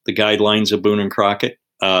guidelines of Boone and Crockett.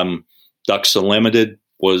 Ducks Unlimited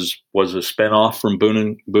was a spinoff from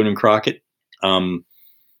Boone and Crockett, and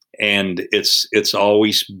it's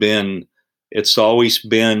always been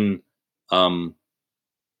and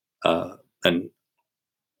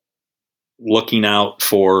looking out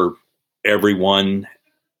for everyone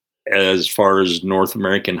as far as North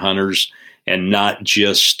American hunters, and not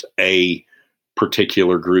just a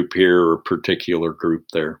particular group here or particular group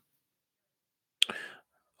there.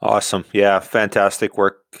 Awesome. Yeah. Fantastic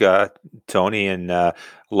work, Tony, and a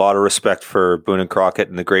lot of respect for Boone and Crockett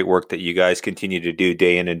and the great work that you guys continue to do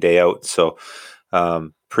day in and day out. So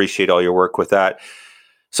appreciate all your work with that.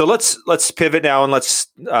 So let's pivot now and let's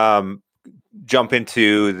jump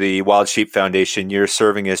into the Wild Sheep Foundation. You're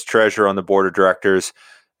serving as treasurer on the board of directors,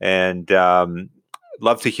 and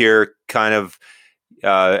love to hear kind of,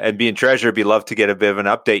 and being treasurer, be love to get a bit of an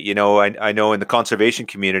update. I know in the conservation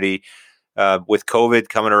community, with COVID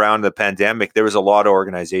coming around, the pandemic, there was a lot of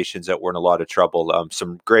organizations that were in a lot of trouble.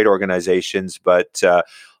 Some great organizations, but a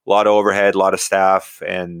lot of overhead, a lot of staff,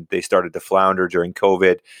 and they started to flounder during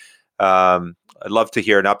COVID. I'd love to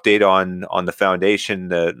hear an update on the foundation,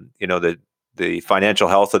 the financial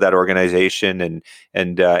health of that organization,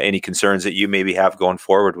 and any concerns that you maybe have going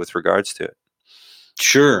forward with regards to it.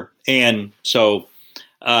 Sure. And so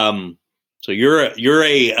you're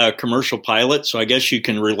a commercial pilot, so I guess you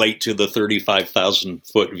can relate to the 35,000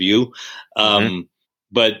 foot view.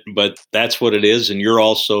 But that's what it is. And you're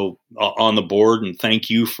also on the board, and thank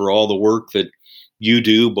you for all the work that you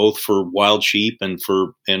do, both for Wild Sheep and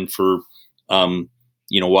for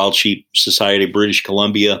Wild Sheep Society of British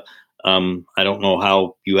Columbia. I don't know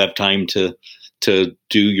how you have time to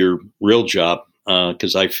do your real job,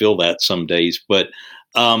 because I feel that some days. But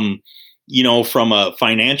from a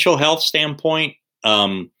financial health standpoint,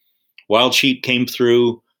 Wild Sheep came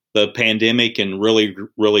through the pandemic in really,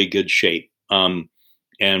 really good shape.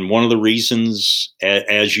 And one of the reasons,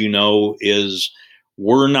 as you know, is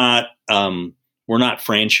we're not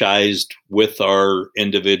franchised with our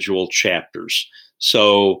individual chapters.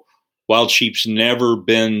 So Wild Sheep's never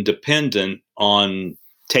been dependent on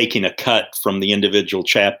taking a cut from the individual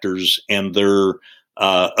chapters and their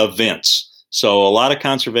events. So a lot of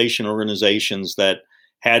conservation organizations that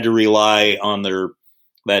had to rely on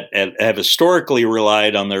that have historically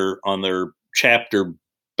relied on their chapter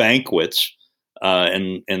banquets,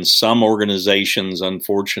 and some organizations,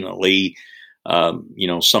 unfortunately,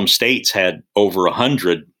 some states had over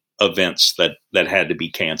 100 events that had to be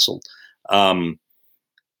canceled.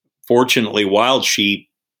 Fortunately, Wild Sheep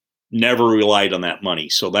never relied on that money,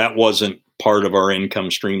 so that wasn't part of our income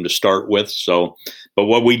stream to start with. So, but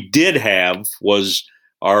what we did have was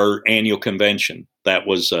our annual convention. That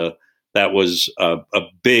was a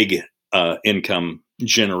big income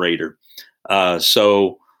generator.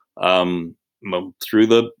 So through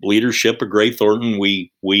the leadership of Gray Thornton,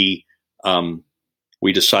 we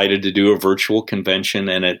decided to do a virtual convention,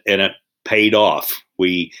 and it paid off.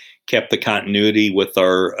 We kept the continuity with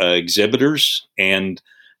our exhibitors, and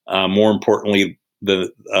more importantly,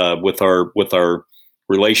 with our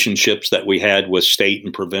relationships that we had with state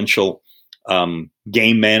and provincial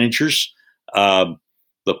game managers.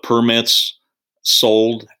 The permits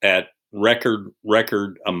sold at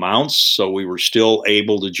record amounts, so we were still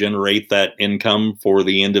able to generate that income for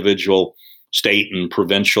the individual state and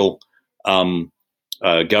provincial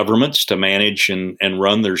governments to manage and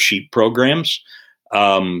run their sheep programs.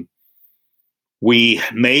 We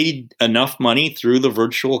made enough money through the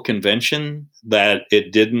virtual convention that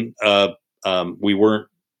it didn't.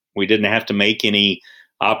 We didn't have to make any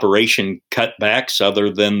operation cutbacks other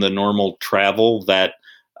than the normal travel that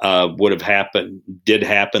did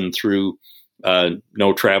happen through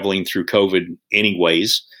no traveling through COVID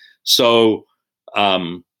anyways. So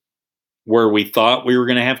where we thought we were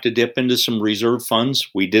going to have to dip into some reserve funds,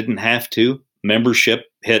 we didn't have to. Membership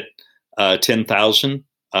hit 10,000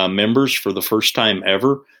 members for the first time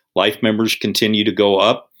ever. Life members continue to go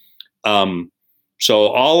up. So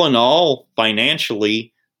all in all,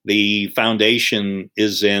 financially, the foundation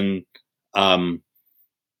is in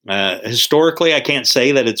historically, I can't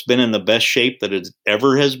say that it's been in the best shape that it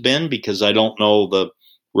ever has been, because I don't know the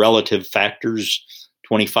relative factors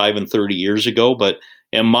 25 and 30 years ago. But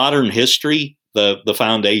in modern history, the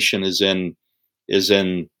foundation is in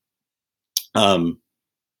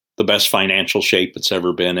the best financial shape it's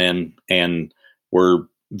ever been in, and we're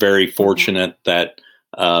very fortunate that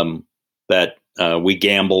we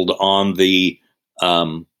gambled on the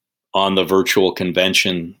virtual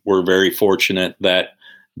convention. We're very fortunate that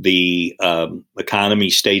the economy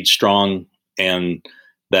stayed strong, and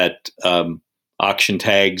that auction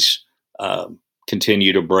tags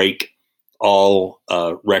continue to break all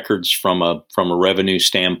records from a revenue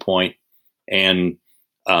standpoint. And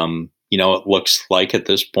it looks like at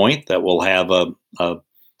this point that we'll have a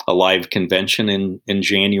live convention in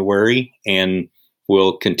January, and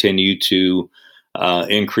we'll continue to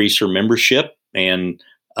increase our membership. And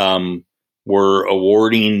we're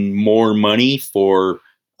awarding more money for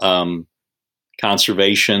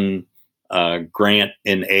conservation grant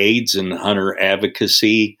and aids and hunter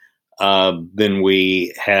advocacy than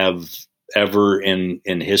we have ever in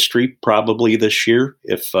history, probably this year,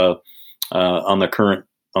 if on the current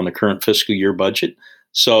fiscal year budget.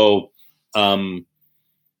 So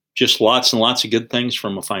just lots and lots of good things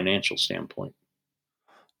from a financial standpoint.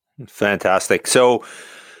 Fantastic. So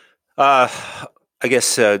I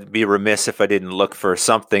guess be remiss if I didn't look for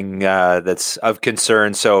something that's of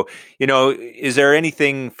concern. So, is there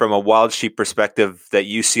anything from a wild sheep perspective that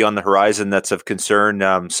you see on the horizon that's of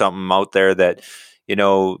concern? Something out there that,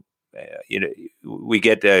 we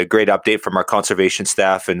get a great update from our conservation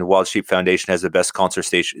staff, and the Wild Sheep Foundation has the best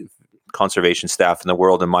conservation staff in the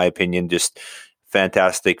world, in my opinion. Just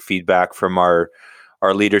fantastic feedback from our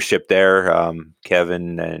leadership there,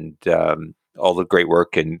 Kevin, and all the great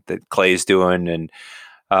work that Clay's doing. And,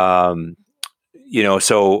 so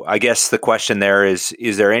I guess the question there is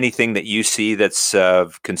there anything that you see that's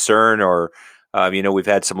of concern, or, we've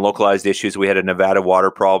had some localized issues. We had a Nevada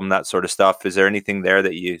water problem, that sort of stuff. Is there anything there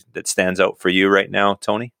that stands out for you right now,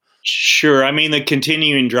 Tony? Sure. I mean, the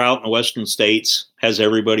continuing drought in the western states has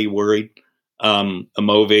everybody worried.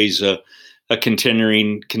 Amove's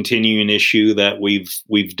continuing issue that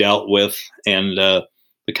we've dealt with, and the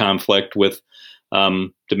conflict with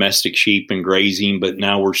domestic sheep and grazing. But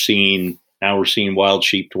now we're seeing wild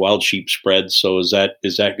sheep to wild sheep spread. So is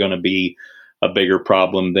that going to be a bigger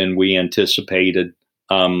problem than we anticipated?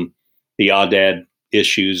 The Aoudad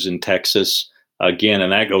issues in Texas again,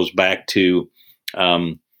 and that goes back to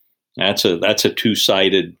that's a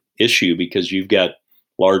two-sided issue, because you've got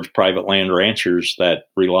large private land ranchers that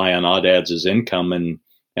rely on Audads as income, and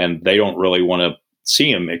they don't really want to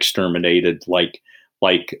see them exterminated like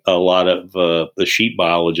a lot of the sheep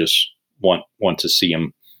biologists want to see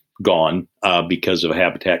them gone because of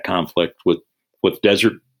habitat conflict with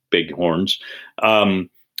desert bighorns.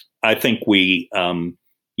 I think we have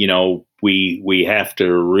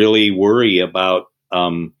to really worry about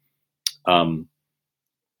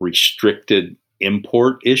restricted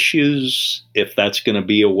import issues, if that's going to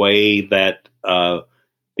be a way that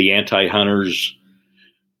the anti-hunters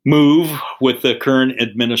move with the current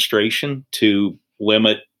administration to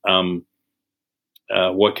limit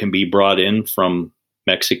what can be brought in from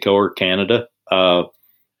Mexico or Canada,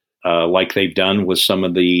 like they've done with some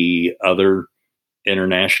of the other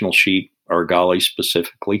international sheep, Argali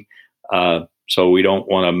specifically. So we don't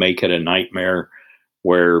want to make it a nightmare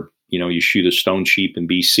where you shoot a stone sheep in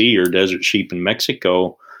BC or desert sheep in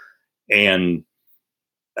Mexico, and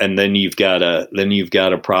then you've got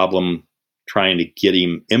a problem trying to get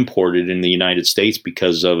him imported in the United States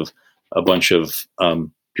because of a bunch of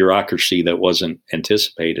bureaucracy that wasn't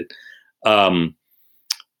anticipated.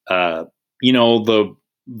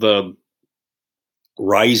 The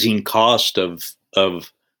rising cost of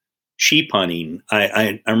sheep hunting.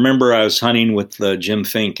 I remember I was hunting with Jim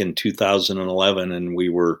Fink in 2011, and we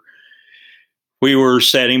were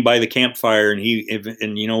sitting by the campfire, and we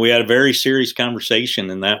had a very serious conversation,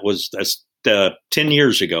 and that's 10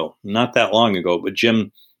 years ago, not that long ago. But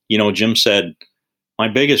Jim said, my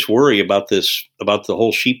biggest worry about the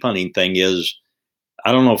whole sheep hunting thing is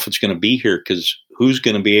I don't know if it's going to be here, because who's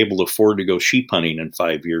going to be able to afford to go sheep hunting in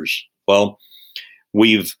 5 years? Well,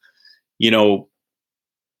 we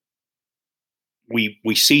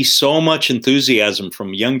see so much enthusiasm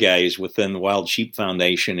from young guys within the Wild Sheep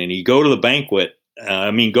Foundation, and you go to the banquet.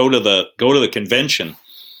 Go to the convention.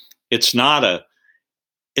 It's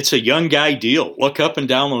a young guy deal. Look up and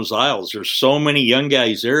down those aisles. There's so many young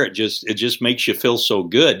guys there. It just makes you feel so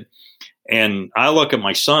good. And I look at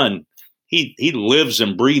my son. He lives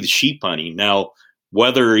and breathes sheep hunting. Now,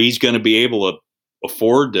 whether he's going to be able to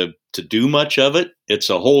afford to do much of it, it's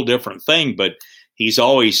a whole different thing. But he's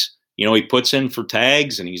always, he puts in for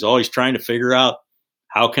tags, and he's always trying to figure out,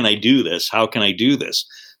 how can I do this? How can I do this?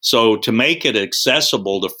 So to make it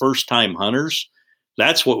accessible to first-time hunters,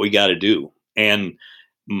 that's what we got to do. And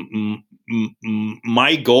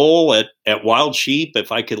my goal at Wild Sheep,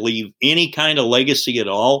 if I could leave any kind of legacy at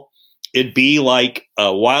all, it'd be like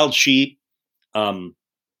a Wild Sheep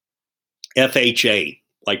FHA,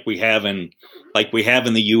 like we have in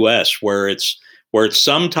the U.S., where it's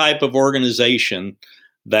some type of organization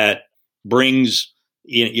that brings,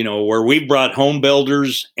 where we brought home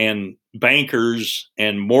builders and bankers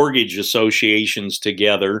and mortgage associations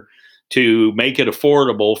together to make it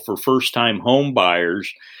affordable for first-time home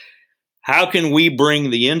buyers. How can we bring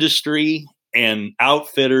the industry and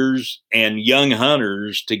outfitters and young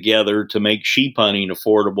hunters together to make sheep hunting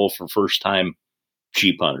affordable for first-time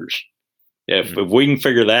sheep hunters? If we can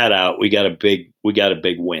figure that out, we got a big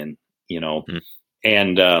win,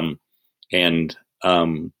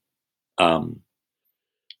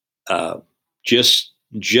 just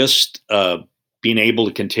being able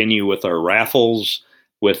to continue with our raffles,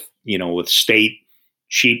 with state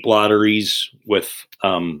sheep lotteries, with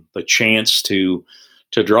the chance to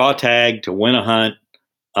draw a tag, to win a hunt.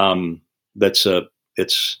 It's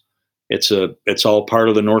all part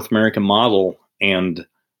of the North American model, and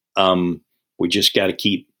we just got to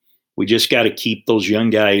keep those young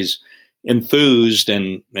guys enthused,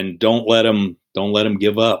 and don't let them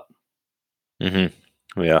give up.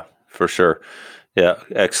 Mm-hmm. Yeah, for sure. Yeah,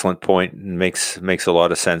 excellent point. Makes a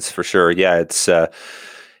lot of sense for sure. Yeah,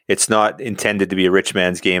 it's not intended to be a rich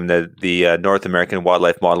man's game. The North American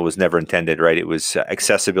wildlife model was never intended, right? It was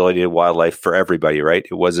accessibility to wildlife for everybody, right?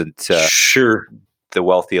 It wasn't sure the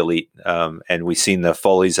wealthy elite, and we've seen the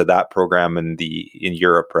follies of that program in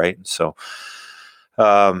Europe, right? So,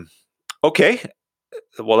 okay.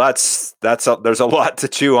 Well, there's a lot to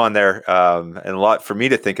chew on there, and a lot for me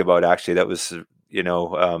to think about. Actually, that was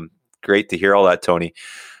great to hear all that, Tony.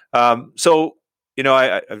 So,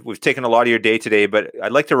 we've taken a lot of your day today, but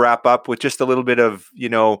I'd like to wrap up with just a little bit of,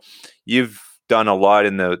 you've done a lot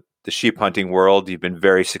in the the sheep hunting world. You've been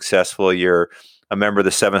very successful. You're a member of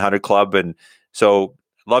the 700 Club, and so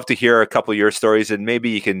I'd love to hear a couple of your stories, and maybe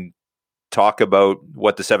you can talk about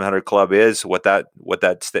what the 700 Club is, what that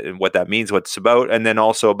means, what it's about, and then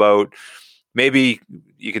also about, maybe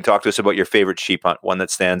you can talk to us about your favorite sheep hunt, one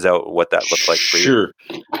that stands out, what that looked like for you. Sure.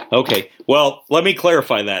 Okay. Well, let me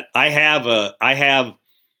clarify that. I have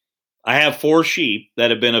 4 sheep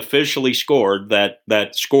that have been officially scored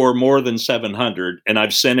that score more than 700, and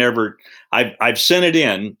I've sent it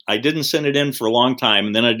in. I didn't send it in for a long time,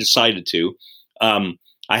 and then I decided to.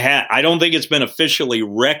 I don't think it's been officially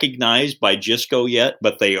recognized by GISCO yet,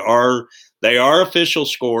 but they are official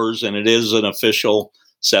scores, and it is an official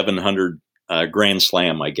 700 Grand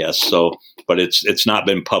Slam, I guess. So, but it's not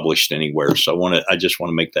been published anywhere. So I just want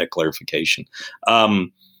to make that clarification.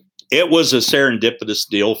 It was a serendipitous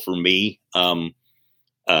deal for me. I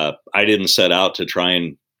didn't set out to try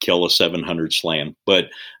and kill a 700 slam, but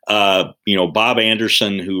Bob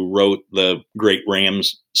Anderson, who wrote the Great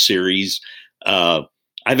Rams series, I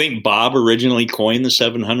think Bob originally coined the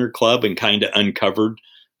 700 Club and kind of uncovered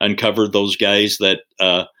those guys that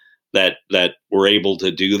were able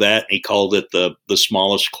to do that. He called it the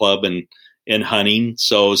smallest club in hunting.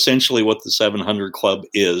 So essentially, what the 700 Club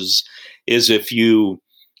is if you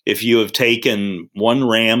have taken one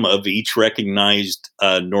ram of each recognized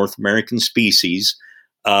North American species,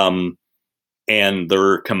 and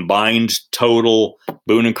their combined total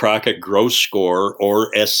Boone and Crockett gross score,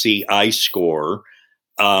 or SCI score,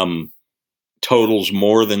 totals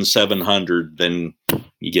more than 700, then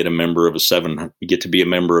you get to be a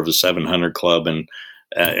member of a 700 Club. And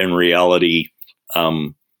in reality,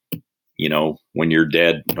 when you're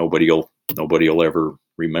dead, nobody will ever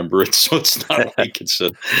remember it. So it's not like it's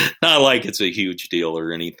a huge deal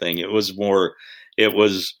or anything. It was more of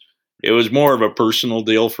a personal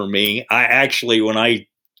deal for me. I actually, when I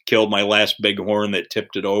killed my last bighorn that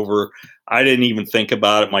tipped it over, I didn't even think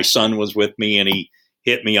about it. My son was with me, and he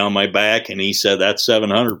hit me on my back, and he said, "That's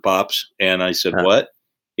 700, Pops." And I said, "What?"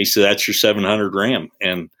 He said, "That's your 700 ram."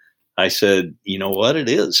 And I said, "You know what? It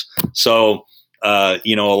is." So, a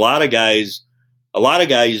lot of guys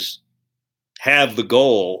have the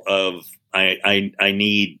goal of, I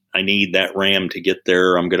need that ram to get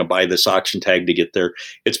there. I'm going to buy this auction tag to get there.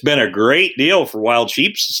 It's been a great deal for Wild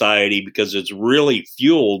Sheep Society because it's really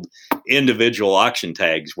fueled individual auction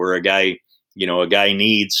tags where a guy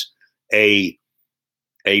needs a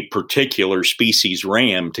particular species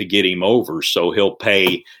ram to get him over. So you'll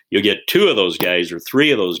get 2 of those guys or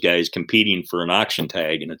 3 of those guys competing for an auction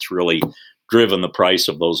tag. And it's really driven the price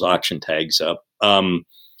of those auction tags up.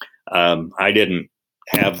 I didn't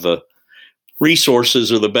have the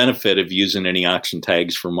resources or the benefit of using any auction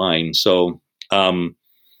tags for mine. So, and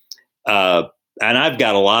I've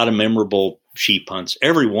got a lot of memorable sheep hunts.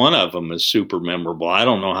 Every one of them is super memorable. I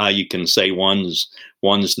don't know how you can say one's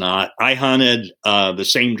not. I hunted the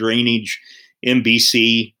same drainage in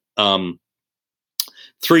BC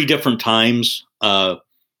 3 different times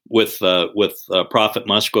with Prophet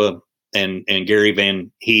Muskwa and Gary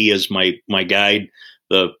Van He as my guide.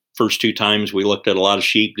 The first 2 times we looked at a lot of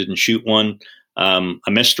sheep, didn't shoot one. I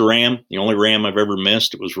missed a ram, the only ram I've ever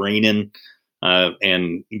missed. It was raining,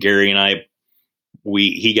 and Gary and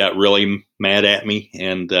he got really mad at me,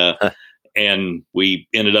 and we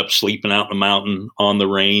ended up sleeping out in the mountain on the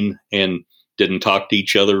rain and didn't talk to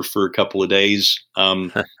each other for a couple of days.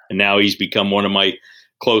 And now he's become one of my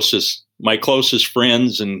closest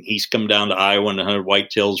friends, and he's come down to Iowa and hunted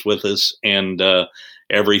whitetails with us and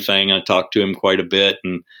everything. I talked to him quite a bit,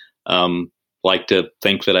 and like to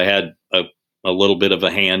think that I had a little bit of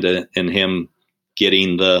a hand in him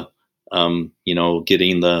getting the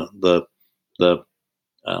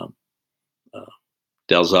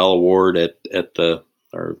Dalzell Award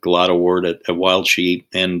or Galata Award at Wild Sheep.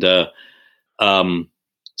 And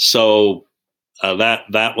so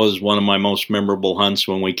that was one of my most memorable hunts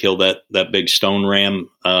when we killed that big stone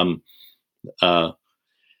ram.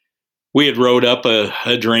 We had rode up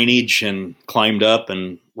a drainage and climbed up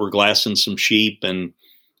and were glassing some sheep, and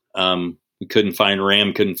we couldn't find a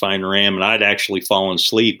ram. And I'd actually fallen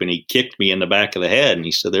asleep, and he kicked me in the back of the head, and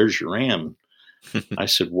he said, "There's your ram." I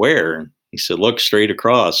said, "Where?" And he said, "Look straight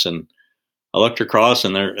across." And I looked across,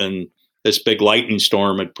 and this big lightning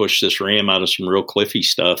storm had pushed this ram out of some real cliffy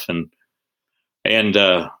stuff. And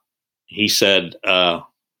he said, I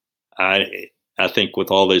think with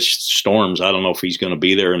all these storms, I don't know if he's going to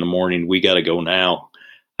be there in the morning. We got to go now.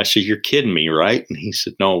 I said, "You're kidding me, right?" And he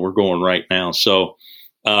said, "No, we're going right now." So,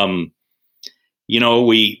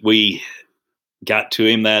 we got to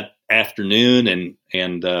him that afternoon,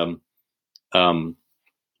 and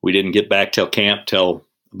we didn't get back till camp till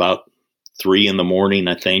about 3 a.m,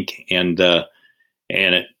 I think, and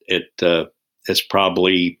it's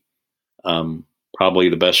probably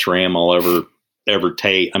the best ram I'll ever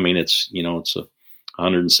take. I mean, it's a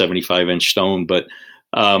 175-inch stone, but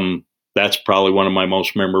that's probably one of my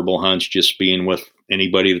most memorable hunts. Just being with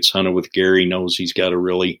anybody that's hunted with Gary knows he's got a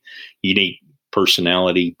really unique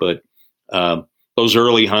personality. But those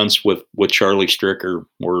early hunts with Charlie Stricker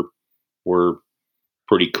were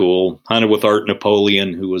pretty cool. Hunted with Art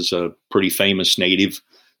Napoleon, who was a pretty famous native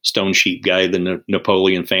stone sheep guy, the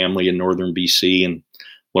Napoleon family in northern BC, and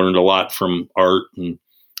learned a lot from Art, and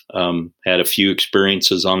had a few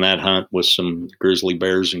experiences on that hunt with some grizzly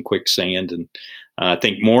bears and quicksand. And I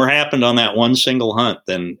think more happened on that one single hunt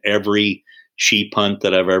than every sheep hunt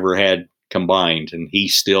that I've ever had combined. And he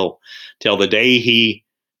still, till the day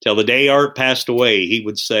Art passed away, he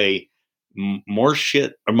would say, more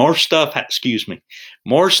stuff happened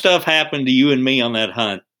to you and me on that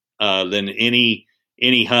hunt than any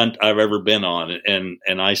hunt I've ever been on.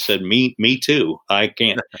 And I said, me too. I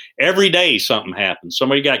can't. Every day something happens.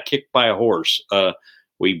 Somebody got kicked by a horse.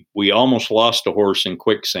 We almost lost a horse in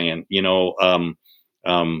quicksand.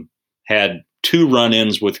 Had 2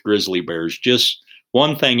 run-ins with grizzly bears, just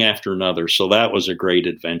one thing after another. So that was a great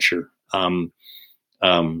adventure.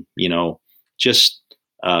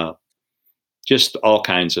 Just all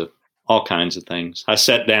kinds of things. I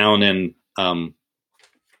sat down and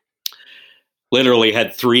literally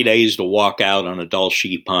had 3 days to walk out on a Dall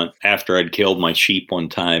sheep hunt after I'd killed my sheep one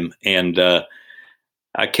time. And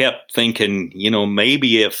I kept thinking,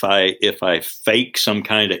 maybe if I fake some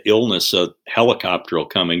kind of illness, a helicopter will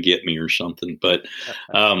come and get me or something. But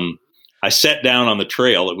I sat down on the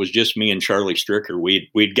trail. It was just me and Charlie Stricker.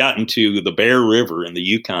 We'd gotten to the Bear River in the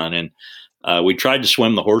Yukon, and we tried to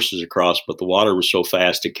swim the horses across, but the water was so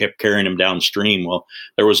fast it kept carrying them downstream. Well,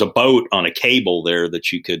 there was a boat on a cable there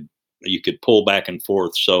that you could pull back and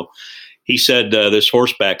forth. So he said, this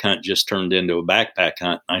horseback hunt just turned into a backpack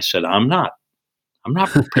hunt. I said, I'm not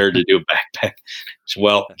prepared to do a backpack. So,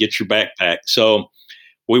 well, get your backpack. So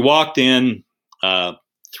we walked in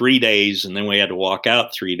 3 days, and then we had to walk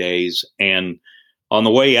out 3 days. And on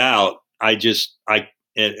the way out,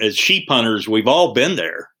 as sheep hunters, we've all been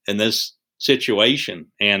there in this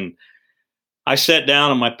situation. And I sat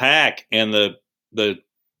down on my pack, and I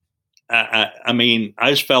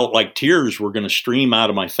just felt like tears were going to stream out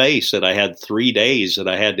of my face that I had 3 days that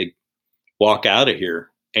I had to walk out of here.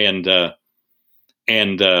 And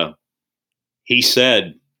he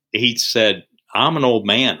said, I'm an old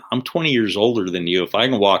man. I'm 20 years older than you. If I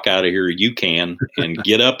can walk out of here, you can, and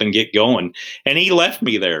get up and get going. And he left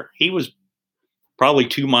me there. He was probably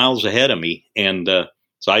 2 miles ahead of me. And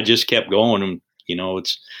so I just kept going. And,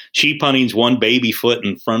 it's sheep hunting's one baby foot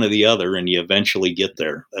in front of the other, and you eventually get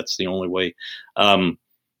there. That's the only way.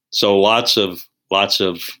 So lots of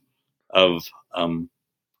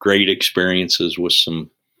great experiences with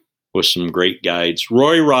some great guides.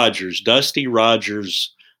 Roy Rogers, Dusty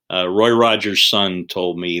Rogers, Roy Rogers' son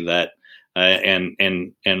told me that,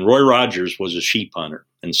 and Roy Rogers was a sheep hunter,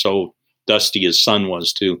 and so Dusty, his son,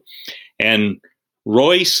 was too. And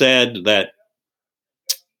Roy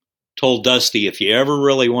told Dusty, if you ever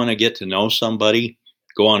really want to get to know somebody,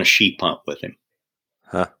 go on a sheep hunt with him.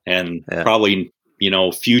 Huh. And probably,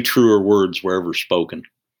 few truer words were ever spoken.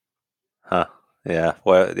 Huh. Yeah.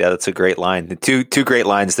 Well, yeah, that's a great line. Two great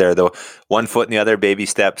lines there, though. 1 foot in the other, baby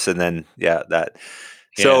steps, and then that.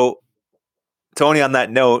 Yeah. So, Tony, on that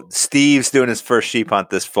note, Steve's doing his first sheep hunt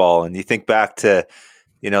this fall, and you think back to,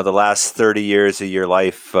 the last 30 years of your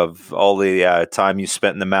life, of all the time you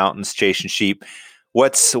spent in the mountains chasing sheep.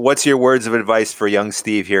 What's your words of advice for young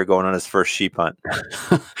Steve here going on his first sheep hunt?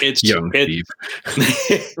 It's young Steve.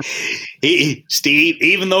 Steve,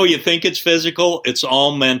 even though you think it's physical, it's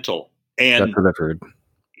all mental. And that's what I've heard.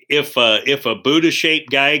 If a Buddha-shaped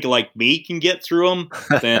guy like me can get through them,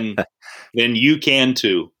 then you can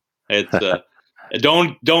too.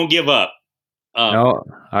 Don't give up. No,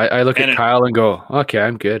 I look at Kyle and go, okay,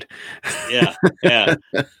 I'm good. Yeah.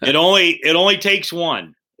 It only takes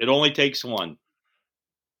one. It only takes one.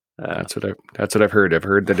 That's what I've heard. I've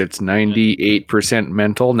heard that it's 98%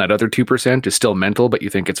 mental, and that other 2% is still mental, but you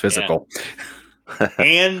think it's physical. Yeah.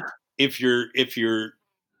 And if you're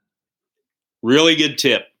really good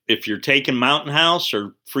tip, if you're taking Mountain House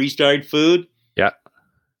or freeze-dried food,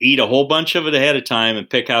 eat a whole bunch of it ahead of time and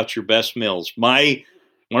pick out your best meals. One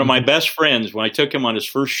of my best friends, when I took him on his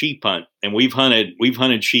first sheep hunt, and we've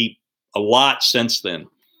hunted sheep a lot since then,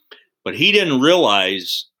 but he didn't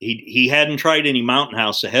realize he hadn't tried any Mountain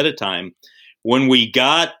House ahead of time. When we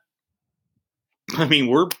got,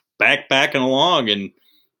 we're backpacking along, and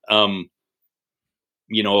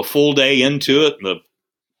a full day into it, the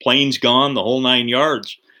plane's gone, the whole 9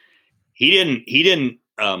 yards. He didn't.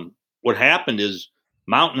 What happened is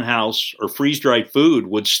Mountain House or freeze-dried food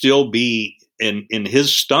would still be in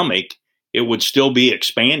his stomach. It would still be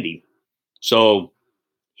expanding. So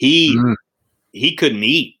he couldn't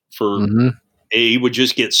eat for, he would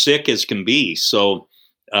just get sick as can be. So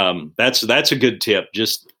that's a good tip.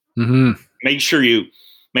 Just make sure you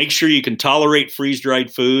can tolerate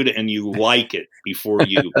freeze-dried food and you like it before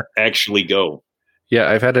you actually go. Yeah,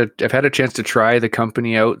 I've had a chance to try the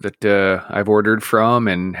company out that I've ordered from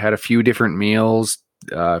and had a few different meals.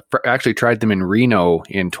 Actually tried them in Reno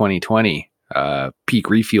in 2020, Peak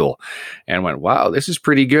Refuel, and went, wow, this is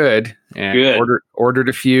pretty good. And ordered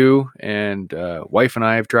a few, and wife and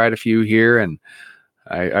I have tried a few here, and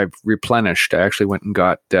I've replenished. I actually went and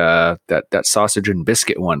got that sausage and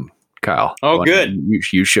biscuit one, Kyle. Oh, good.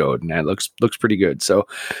 You showed, and that looks pretty good. So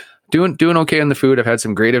doing okay on the food. I've had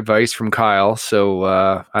some great advice from Kyle. So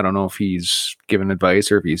I don't know if he's given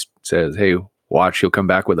advice or if he says, hey, watch, he'll come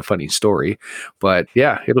back with a funny story. But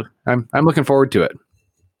yeah, I'm looking forward to it.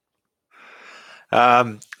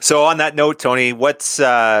 So on that note, Tony, what's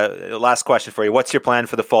last question for you? What's your plan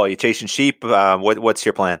for the fall? You chasing sheep? What's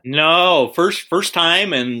your plan? No, first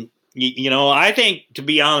time, and I think, to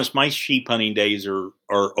be honest, my sheep hunting days are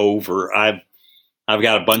over. I've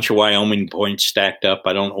got a bunch of Wyoming points stacked up.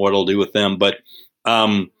 I don't know what I'll do with them, but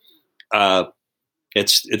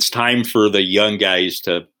it's time for the young guys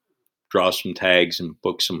to draw some tags and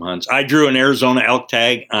book some hunts. I drew an Arizona elk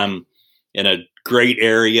tag. I'm in a great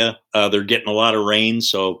area. They're getting a lot of rain,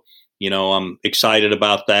 so I'm excited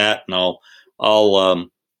about that. And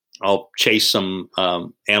I'll chase some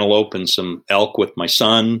antelope and some elk with my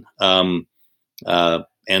son, and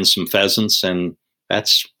some pheasants, and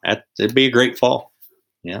it'd be a great fall.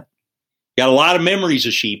 Yeah, got a lot of memories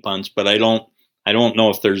of sheep hunts, but I don't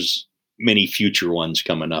know if there's many future ones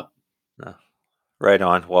coming up. Right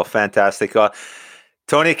on. Well, fantastic.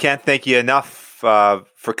 Tony, can't thank you enough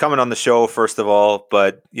for coming on the show, first of all,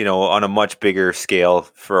 but on a much bigger scale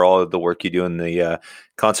for all of the work you do in the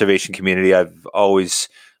conservation community. I've always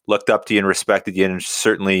looked up to you and respected you, and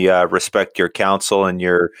certainly respect your counsel and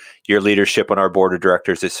your leadership on our board of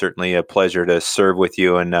directors. It's certainly a pleasure to serve with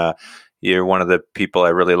you, and you're one of the people I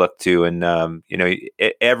really look to, and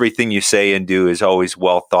everything you say and do is always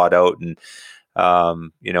well thought out, and I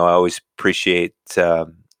always appreciate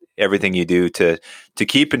everything you do to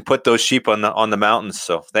keep and put those sheep on the mountains.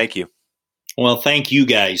 So thank you. Well, thank you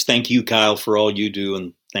guys. Thank you, Kyle, for all you do,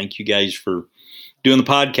 and thank you guys for doing the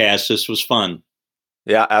podcast. This was fun.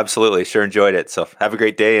 Yeah, absolutely. Sure enjoyed it. So have a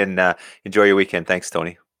great day and enjoy your weekend. Thanks,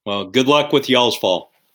 Tony. Well, good luck with y'all's fall.